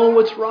we know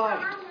what's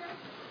right,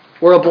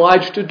 we're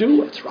obliged to do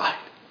what's right.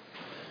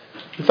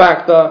 In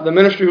fact, the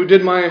minister who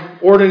did my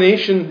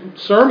ordination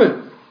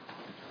sermon,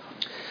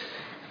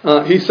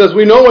 he says,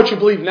 we know what you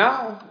believe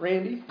now,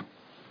 Randy.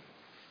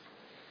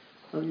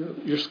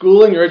 Your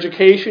schooling, your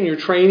education, your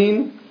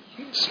training,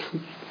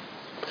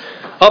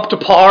 up to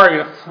par.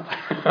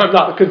 I'm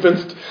not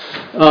convinced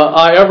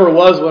I ever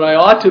was what I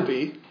ought to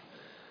be.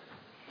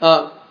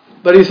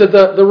 But he said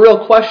the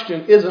real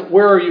question isn't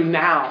where are you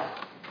now?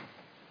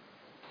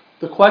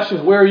 The question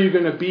is where are you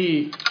going to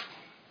be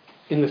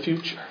in the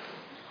future?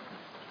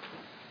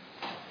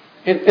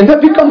 And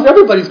that becomes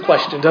everybody's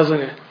question, doesn't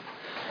it?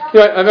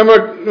 I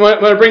remember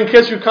when I bring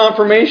kids through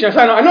confirmation, I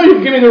say, I know you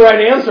can give me the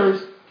right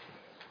answers,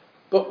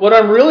 but what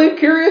I'm really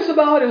curious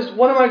about is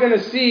what am I going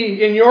to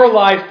see in your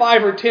life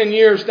 5 or 10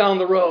 years down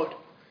the road?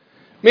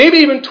 Maybe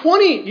even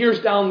 20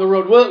 years down the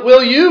road.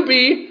 Will you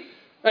be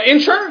in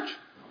church?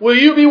 Will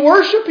you be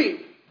worshiping?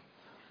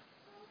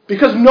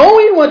 Because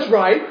knowing what's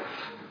right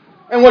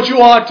and what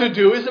you ought to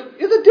do is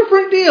a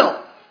different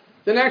deal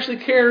than actually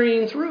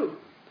carrying through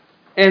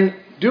and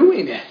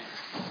doing it.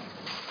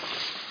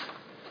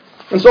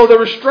 And so the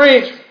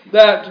restraint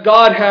that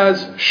God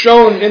has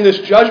shown in this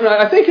judgment,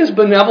 I think is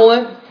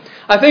benevolent.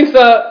 I think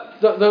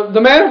the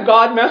man of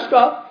God messed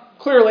up,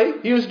 clearly.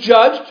 He was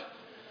judged.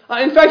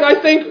 In fact,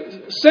 I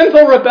think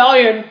sinful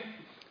rebellion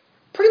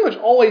pretty much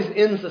always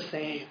ends the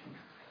same.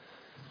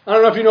 I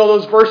don't know if you know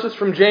those verses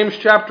from James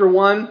chapter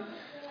 1.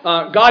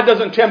 God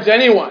doesn't tempt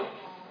anyone.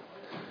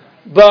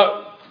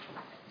 But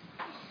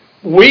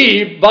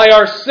we, by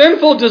our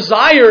sinful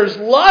desires,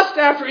 lust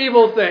after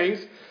evil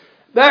things,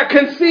 that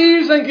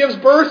conceives and gives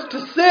birth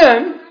to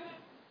sin.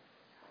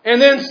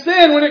 And then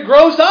sin, when it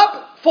grows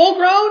up, full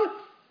grown,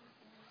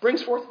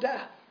 brings forth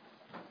death.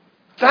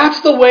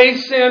 That's the way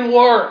sin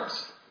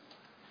works.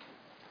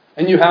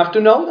 And you have to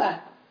know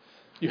that.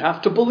 You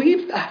have to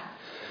believe that.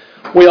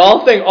 We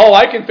all think,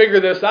 I can figure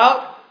this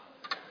out.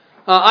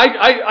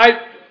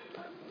 I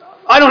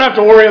don't have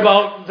to worry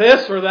about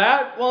this or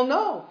that. Well,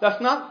 no,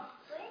 that's not.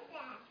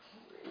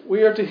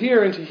 We are to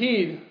hear and to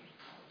heed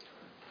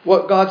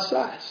what God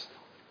says.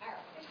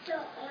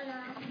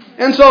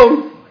 And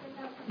so,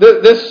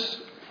 this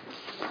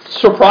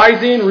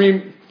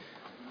surprising,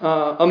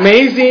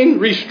 amazing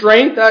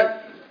restraint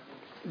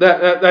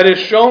that is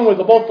shown with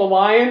both the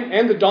lion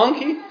and the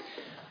donkey,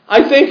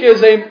 I think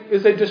is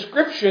a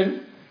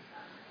description,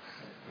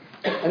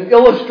 an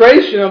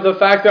illustration of the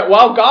fact that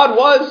while God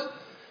was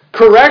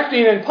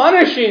correcting and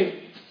punishing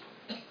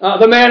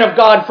the man of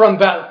God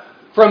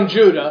from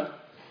Judah,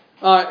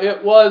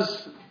 it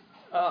was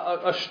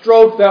a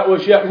stroke that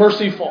was yet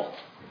merciful.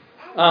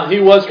 He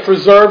was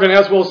preserved, and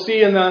as we'll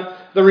see in the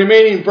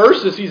remaining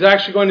verses, he's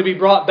actually going to be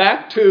brought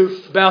back to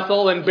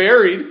Bethel and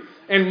buried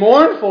and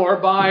mourned for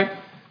by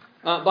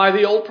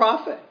the old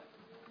prophet.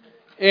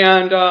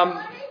 And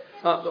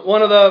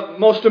one of the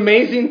most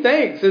amazing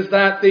things is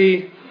that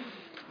the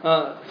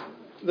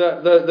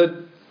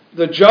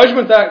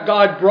judgment that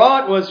God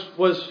brought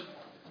was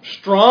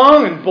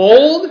strong and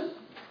bold,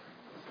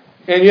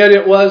 and yet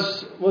it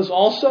was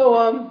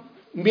also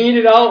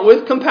meted out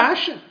with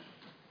compassion.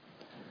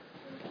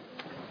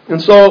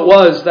 And so it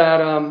was that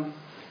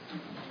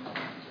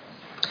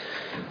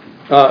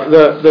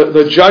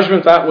the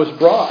judgment that was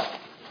brought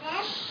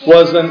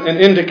was an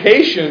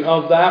indication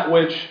of that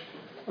which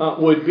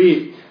would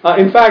be.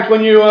 In fact,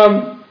 when you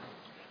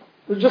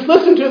just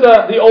listen to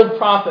the old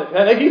prophet,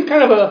 I think he's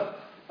kind of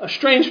a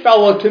strange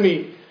fellow to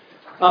me.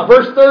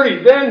 Verse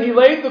 30, then he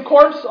laid the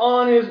corpse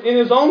in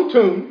his own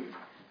tomb,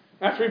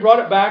 after he brought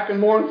it back and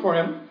mourned for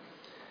him,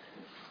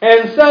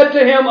 and said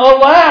to him,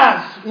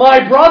 alas,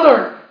 my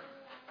brother,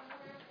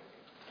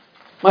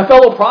 my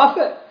fellow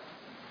prophet,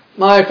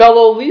 my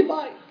fellow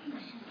Levite,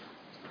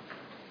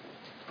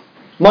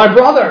 my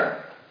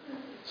brother.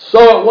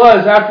 So it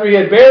was after he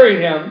had buried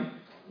him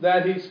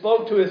that he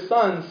spoke to his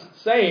sons,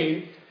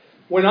 saying,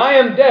 "When I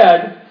am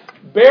dead,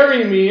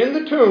 bury me in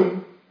the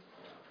tomb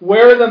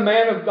where the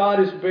man of God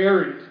is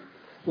buried.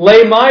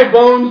 Lay my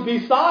bones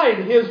beside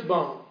his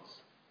bones.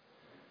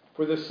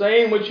 For the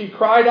saying which he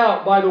cried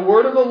out by the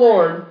word of the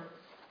Lord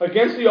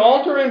against the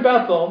altar in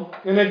Bethel,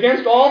 and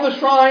against all the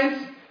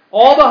shrines,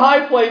 all the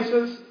high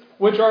places,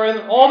 which are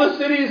in all the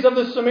cities of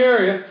the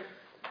Samaria,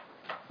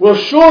 will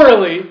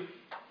surely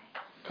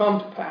come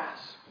to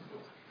pass."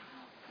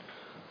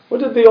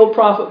 What did the old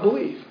prophet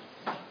believe?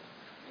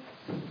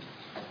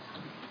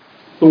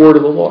 The word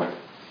of the Lord.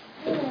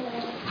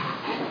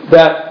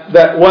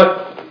 That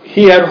what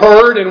he had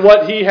heard and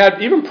what he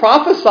had even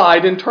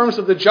prophesied in terms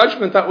of the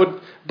judgment that would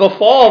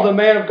befall the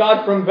man of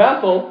God from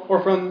Bethel or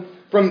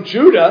from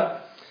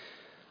Judah,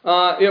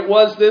 it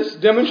was this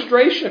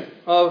demonstration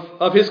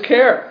of his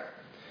care.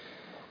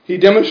 He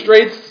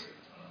demonstrates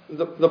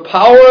the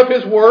power of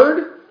his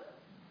word.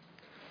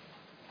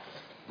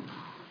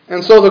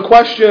 And so the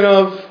question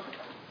of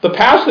the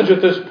passage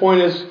at this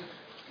point is,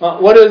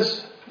 what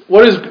is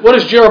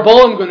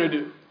Jeroboam going to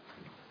do?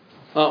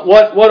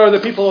 What are the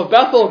people of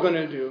Bethel going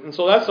to do? And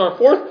so that's our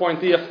fourth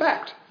point, the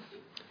effect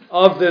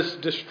of this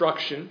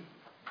destruction.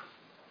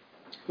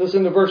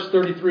 Listen to verse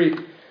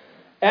 33.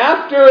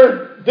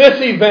 After this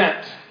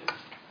event,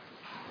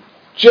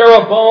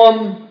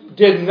 Jeroboam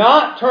did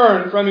not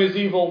turn from his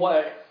evil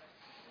way,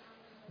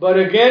 but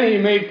again he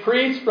made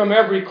priests from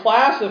every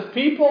class of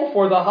people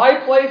for the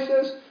high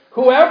places,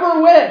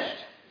 whoever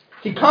wished.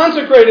 He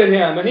consecrated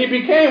him, and he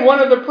became one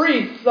of the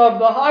priests of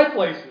the high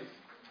places.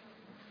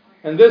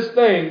 And this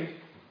thing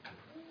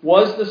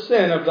was the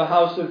sin of the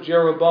house of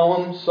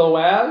Jeroboam, so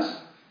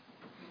as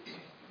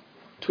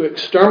to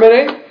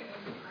exterminate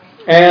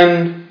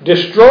and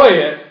destroy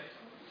it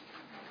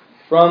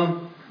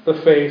from the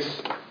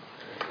face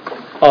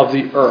of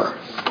the earth.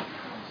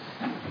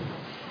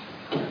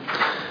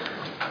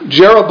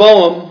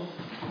 Jeroboam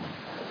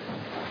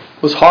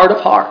was hard of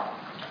heart.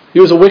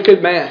 He was a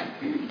wicked man.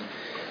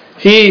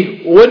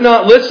 He would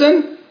not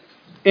listen,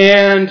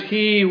 and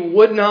he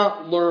would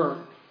not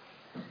learn.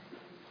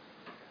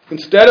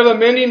 Instead of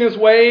amending his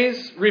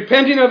ways,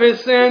 repenting of his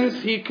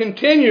sins, he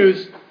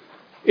continues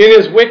in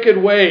his wicked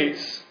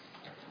ways.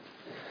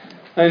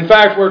 In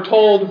fact, we're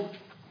told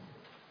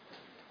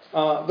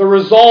the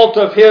result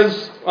of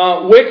his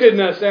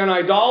wickedness and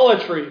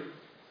idolatry.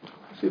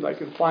 Let's see if I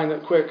can find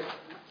that quick.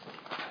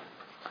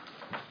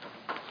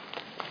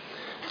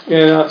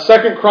 In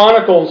 2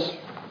 Chronicles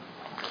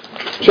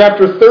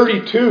chapter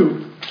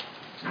 32,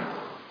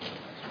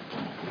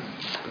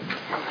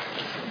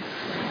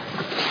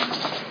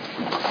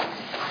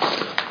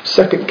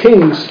 Second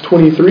Kings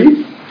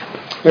 23.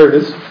 There it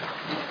is.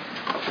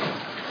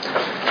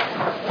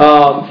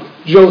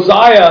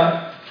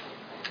 Josiah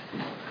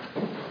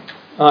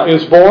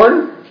is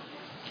born,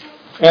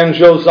 and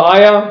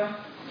Josiah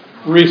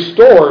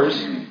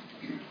restores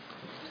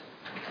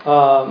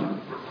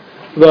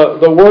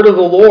the word of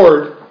the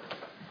Lord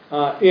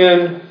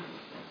in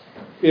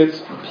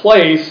its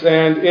place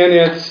and in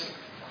its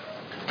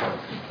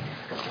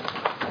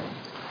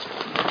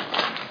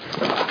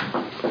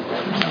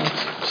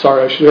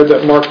sorry, I should have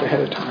that marked ahead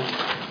of time.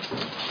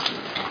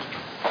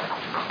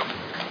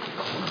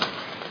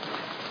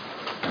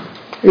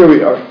 Here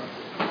we are.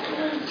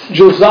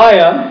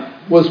 Josiah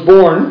was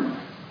born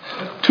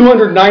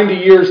 290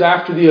 years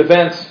after the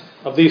events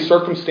of these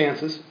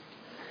circumstances,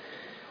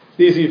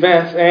 these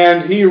events,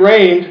 and he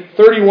reigned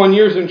 31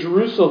 years in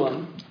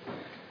Jerusalem.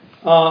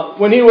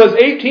 When he was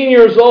 18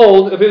 years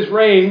old of his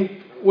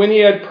reign, when he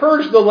had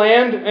purged the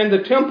land and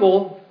the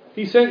temple,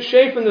 he sent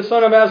Shaphan the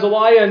son of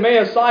Azaliah and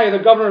Maaseiah the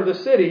governor of the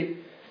city.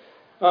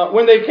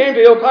 When they came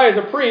to Hilkiah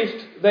the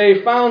priest,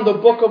 they found the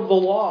book of the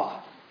law.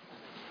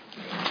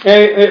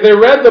 And they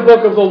read the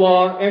book of the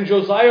law, and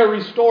Josiah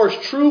restores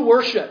true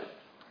worship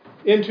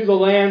into the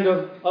land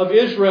of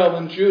Israel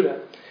and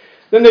Judah.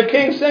 Then the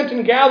king sent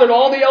and gathered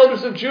all the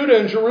elders of Judah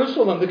and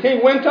Jerusalem. The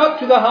king went up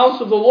to the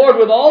house of the Lord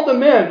with all the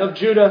men of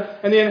Judah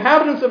and the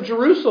inhabitants of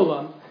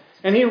Jerusalem,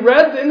 and he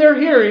read in their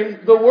hearing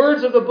the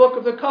words of the book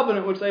of the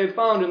covenant which they had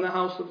found in the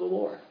house of the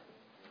Lord.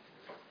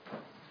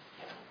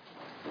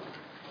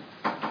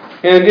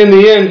 And in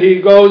the end,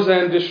 he goes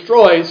and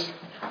destroys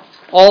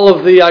all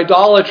of the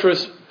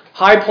idolatrous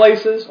high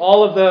places,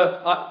 all of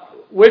the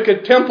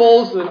wicked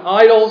temples and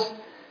idols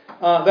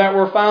that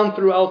were found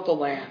throughout the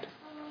land.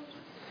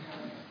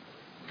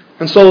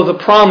 And so the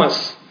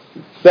promise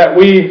that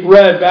we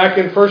read back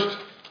in 1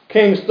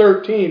 Kings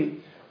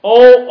 13,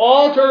 "O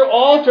altar,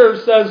 altar,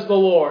 says the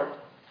Lord.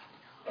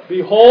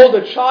 Behold,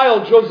 a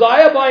child,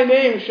 Josiah by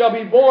name, shall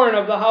be born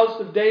of the house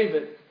of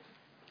David."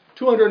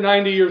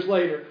 290 years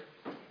later.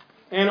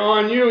 "And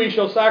on you he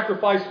shall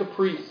sacrifice the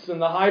priests in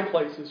the high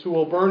places, who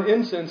will burn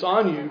incense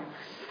on you,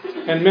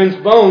 and men's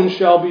bones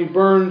shall be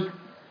burned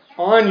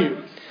on you."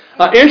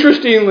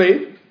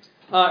 Interestingly,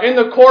 in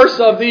the course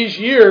of these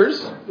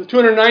years, the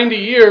 290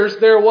 years,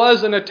 there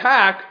was an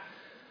attack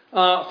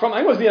from, I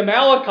think it was the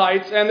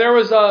Amalekites, and there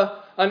was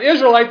an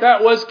Israelite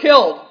that was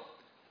killed.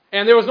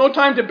 And there was no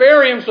time to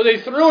bury him, so they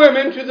threw him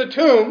into the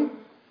tomb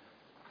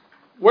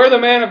where the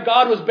man of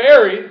God was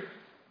buried,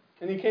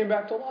 and he came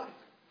back to life.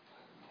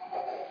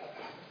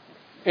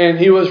 And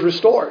he was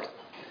restored.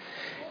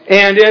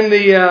 And in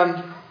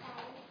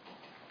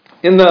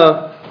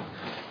the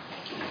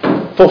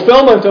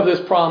fulfillment of this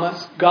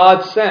promise,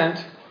 God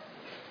sent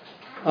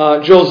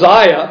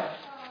Josiah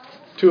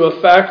to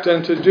effect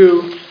and to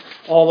do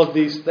all of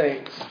these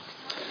things.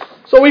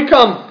 So we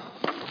come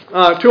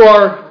to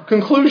our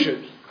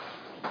conclusion.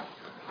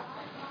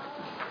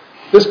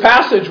 This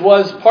passage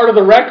was part of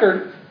the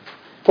record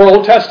for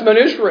Old Testament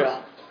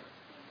Israel.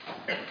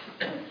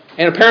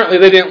 And apparently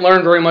they didn't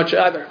learn very much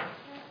either.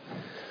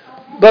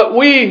 But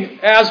we,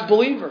 as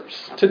believers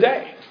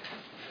today,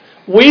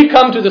 we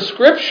come to the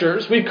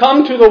Scriptures, we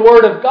come to the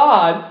Word of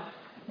God,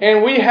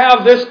 and we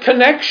have this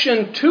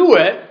connection to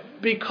it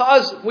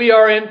because we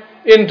are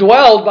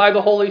indwelled by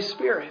the Holy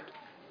Spirit.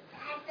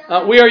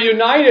 We are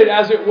united,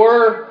 as it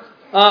were,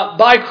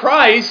 by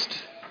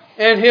Christ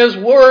and His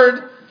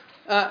Word,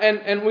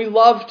 and we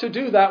love to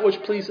do that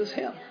which pleases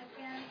Him.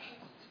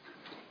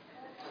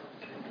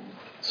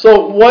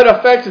 So what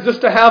effect is this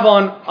to have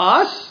on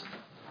us?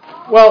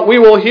 Well, we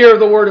will hear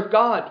the Word of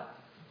God.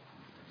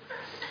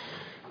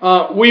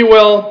 The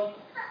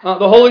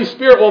Holy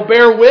Spirit will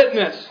bear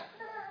witness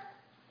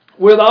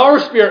with our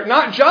spirit,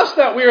 not just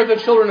that we are the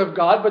children of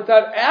God, but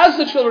that as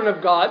the children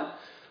of God,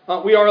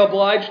 we are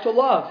obliged to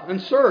love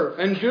and serve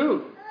and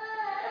do.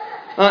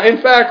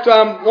 In fact,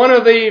 one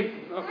of the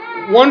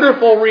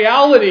wonderful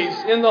realities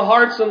in the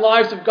hearts and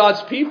lives of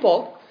God's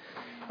people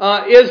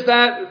is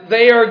that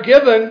they are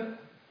given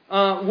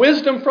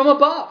wisdom from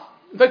above.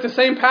 In fact, the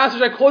same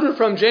passage I quoted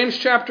from, James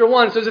chapter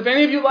 1, says, if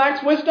any of you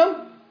lacks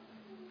wisdom,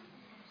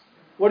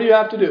 what do you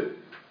have to do?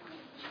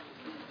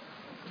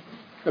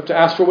 You have to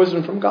ask for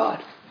wisdom from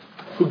God,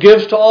 who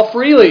gives to all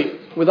freely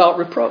without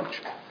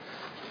reproach.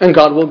 And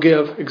God will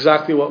give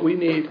exactly what we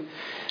need.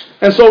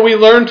 And so we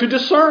learn to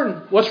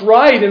discern what's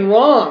right and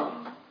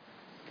wrong.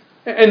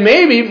 And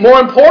maybe, more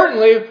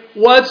importantly,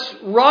 what's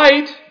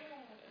right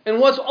and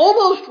what's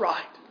almost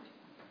right.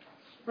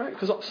 Right?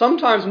 Because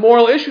sometimes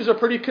moral issues are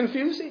pretty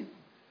confusing.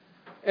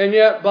 And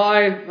yet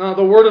by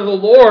the word of the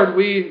Lord,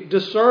 we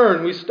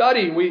discern, we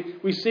study,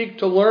 we seek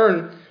to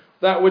learn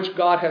that which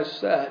God has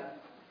said.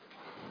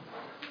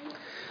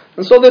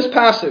 And so this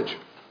passage,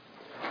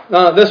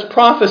 this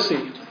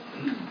prophecy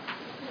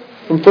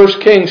from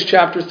 1 Kings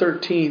chapter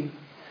 13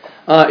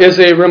 is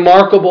a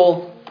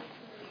remarkable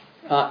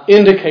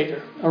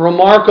indicator, a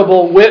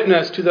remarkable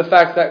witness to the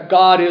fact that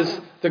God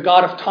is the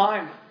God of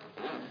time.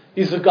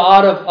 He's the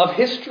God of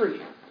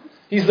history.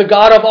 He's the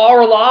God of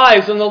our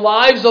lives and the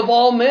lives of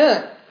all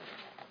men.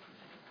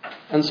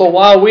 And so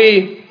while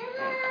we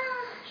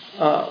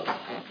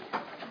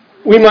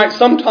might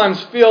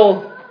sometimes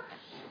feel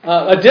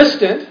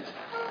distant,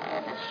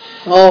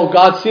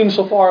 God seems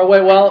so far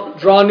away. Well,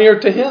 draw near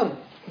to Him.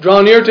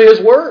 Draw near to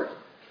His Word.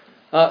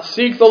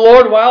 Seek the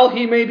Lord while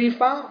He may be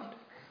found.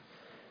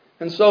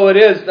 And so it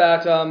is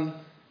that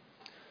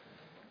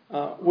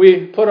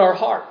we put our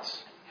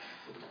hearts,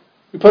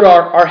 we put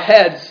our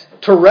heads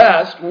to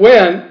rest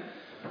when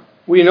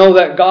we know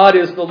that God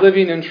is the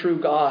living and true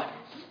God.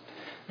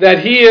 That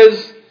He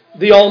is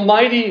the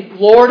Almighty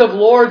Lord of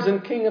Lords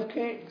and King of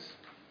Kings.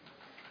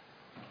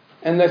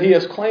 And that He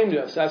has claimed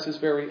us as His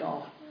very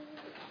own.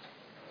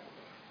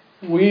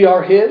 We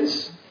are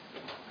His.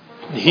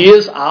 He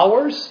is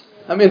ours.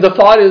 I mean, the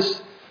thought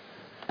is,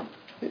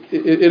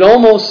 it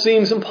almost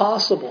seems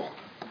impossible.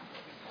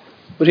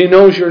 But He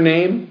knows your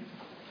name.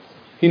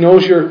 He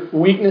knows your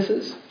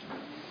weaknesses.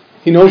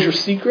 He knows your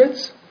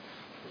secrets.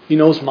 He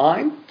knows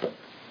mine.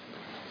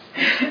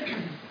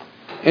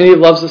 And He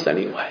loves us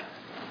anyway.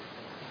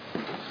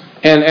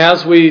 And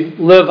as we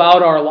live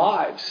out our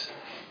lives,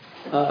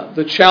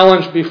 the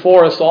challenge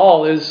before us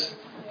all is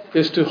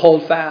to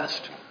hold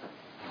fast,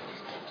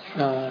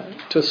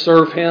 to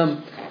serve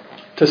Him,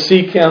 to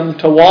seek Him,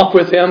 to walk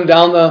with Him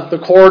down the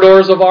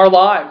corridors of our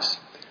lives,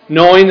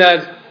 knowing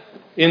that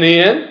in the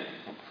end,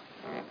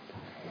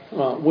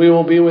 we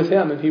will be with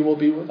Him and He will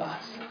be with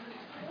us.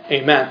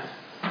 Amen.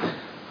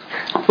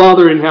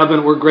 Father in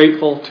heaven, we're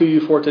grateful to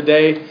You for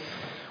today.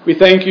 We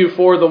thank You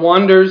for the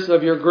wonders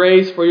of Your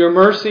grace, for Your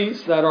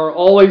mercies that are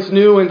always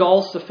new and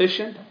all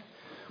sufficient.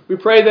 We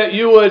pray that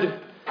You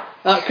would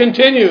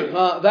continue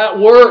that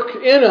work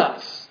in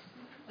us,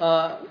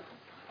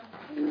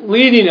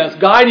 leading us,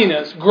 guiding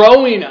us,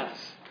 growing us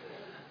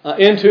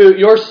into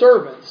Your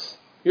servants,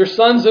 Your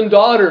sons and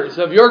daughters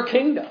of Your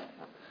kingdom.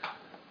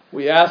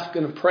 We ask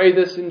and pray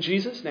this in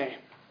Jesus' name.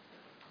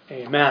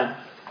 Amen.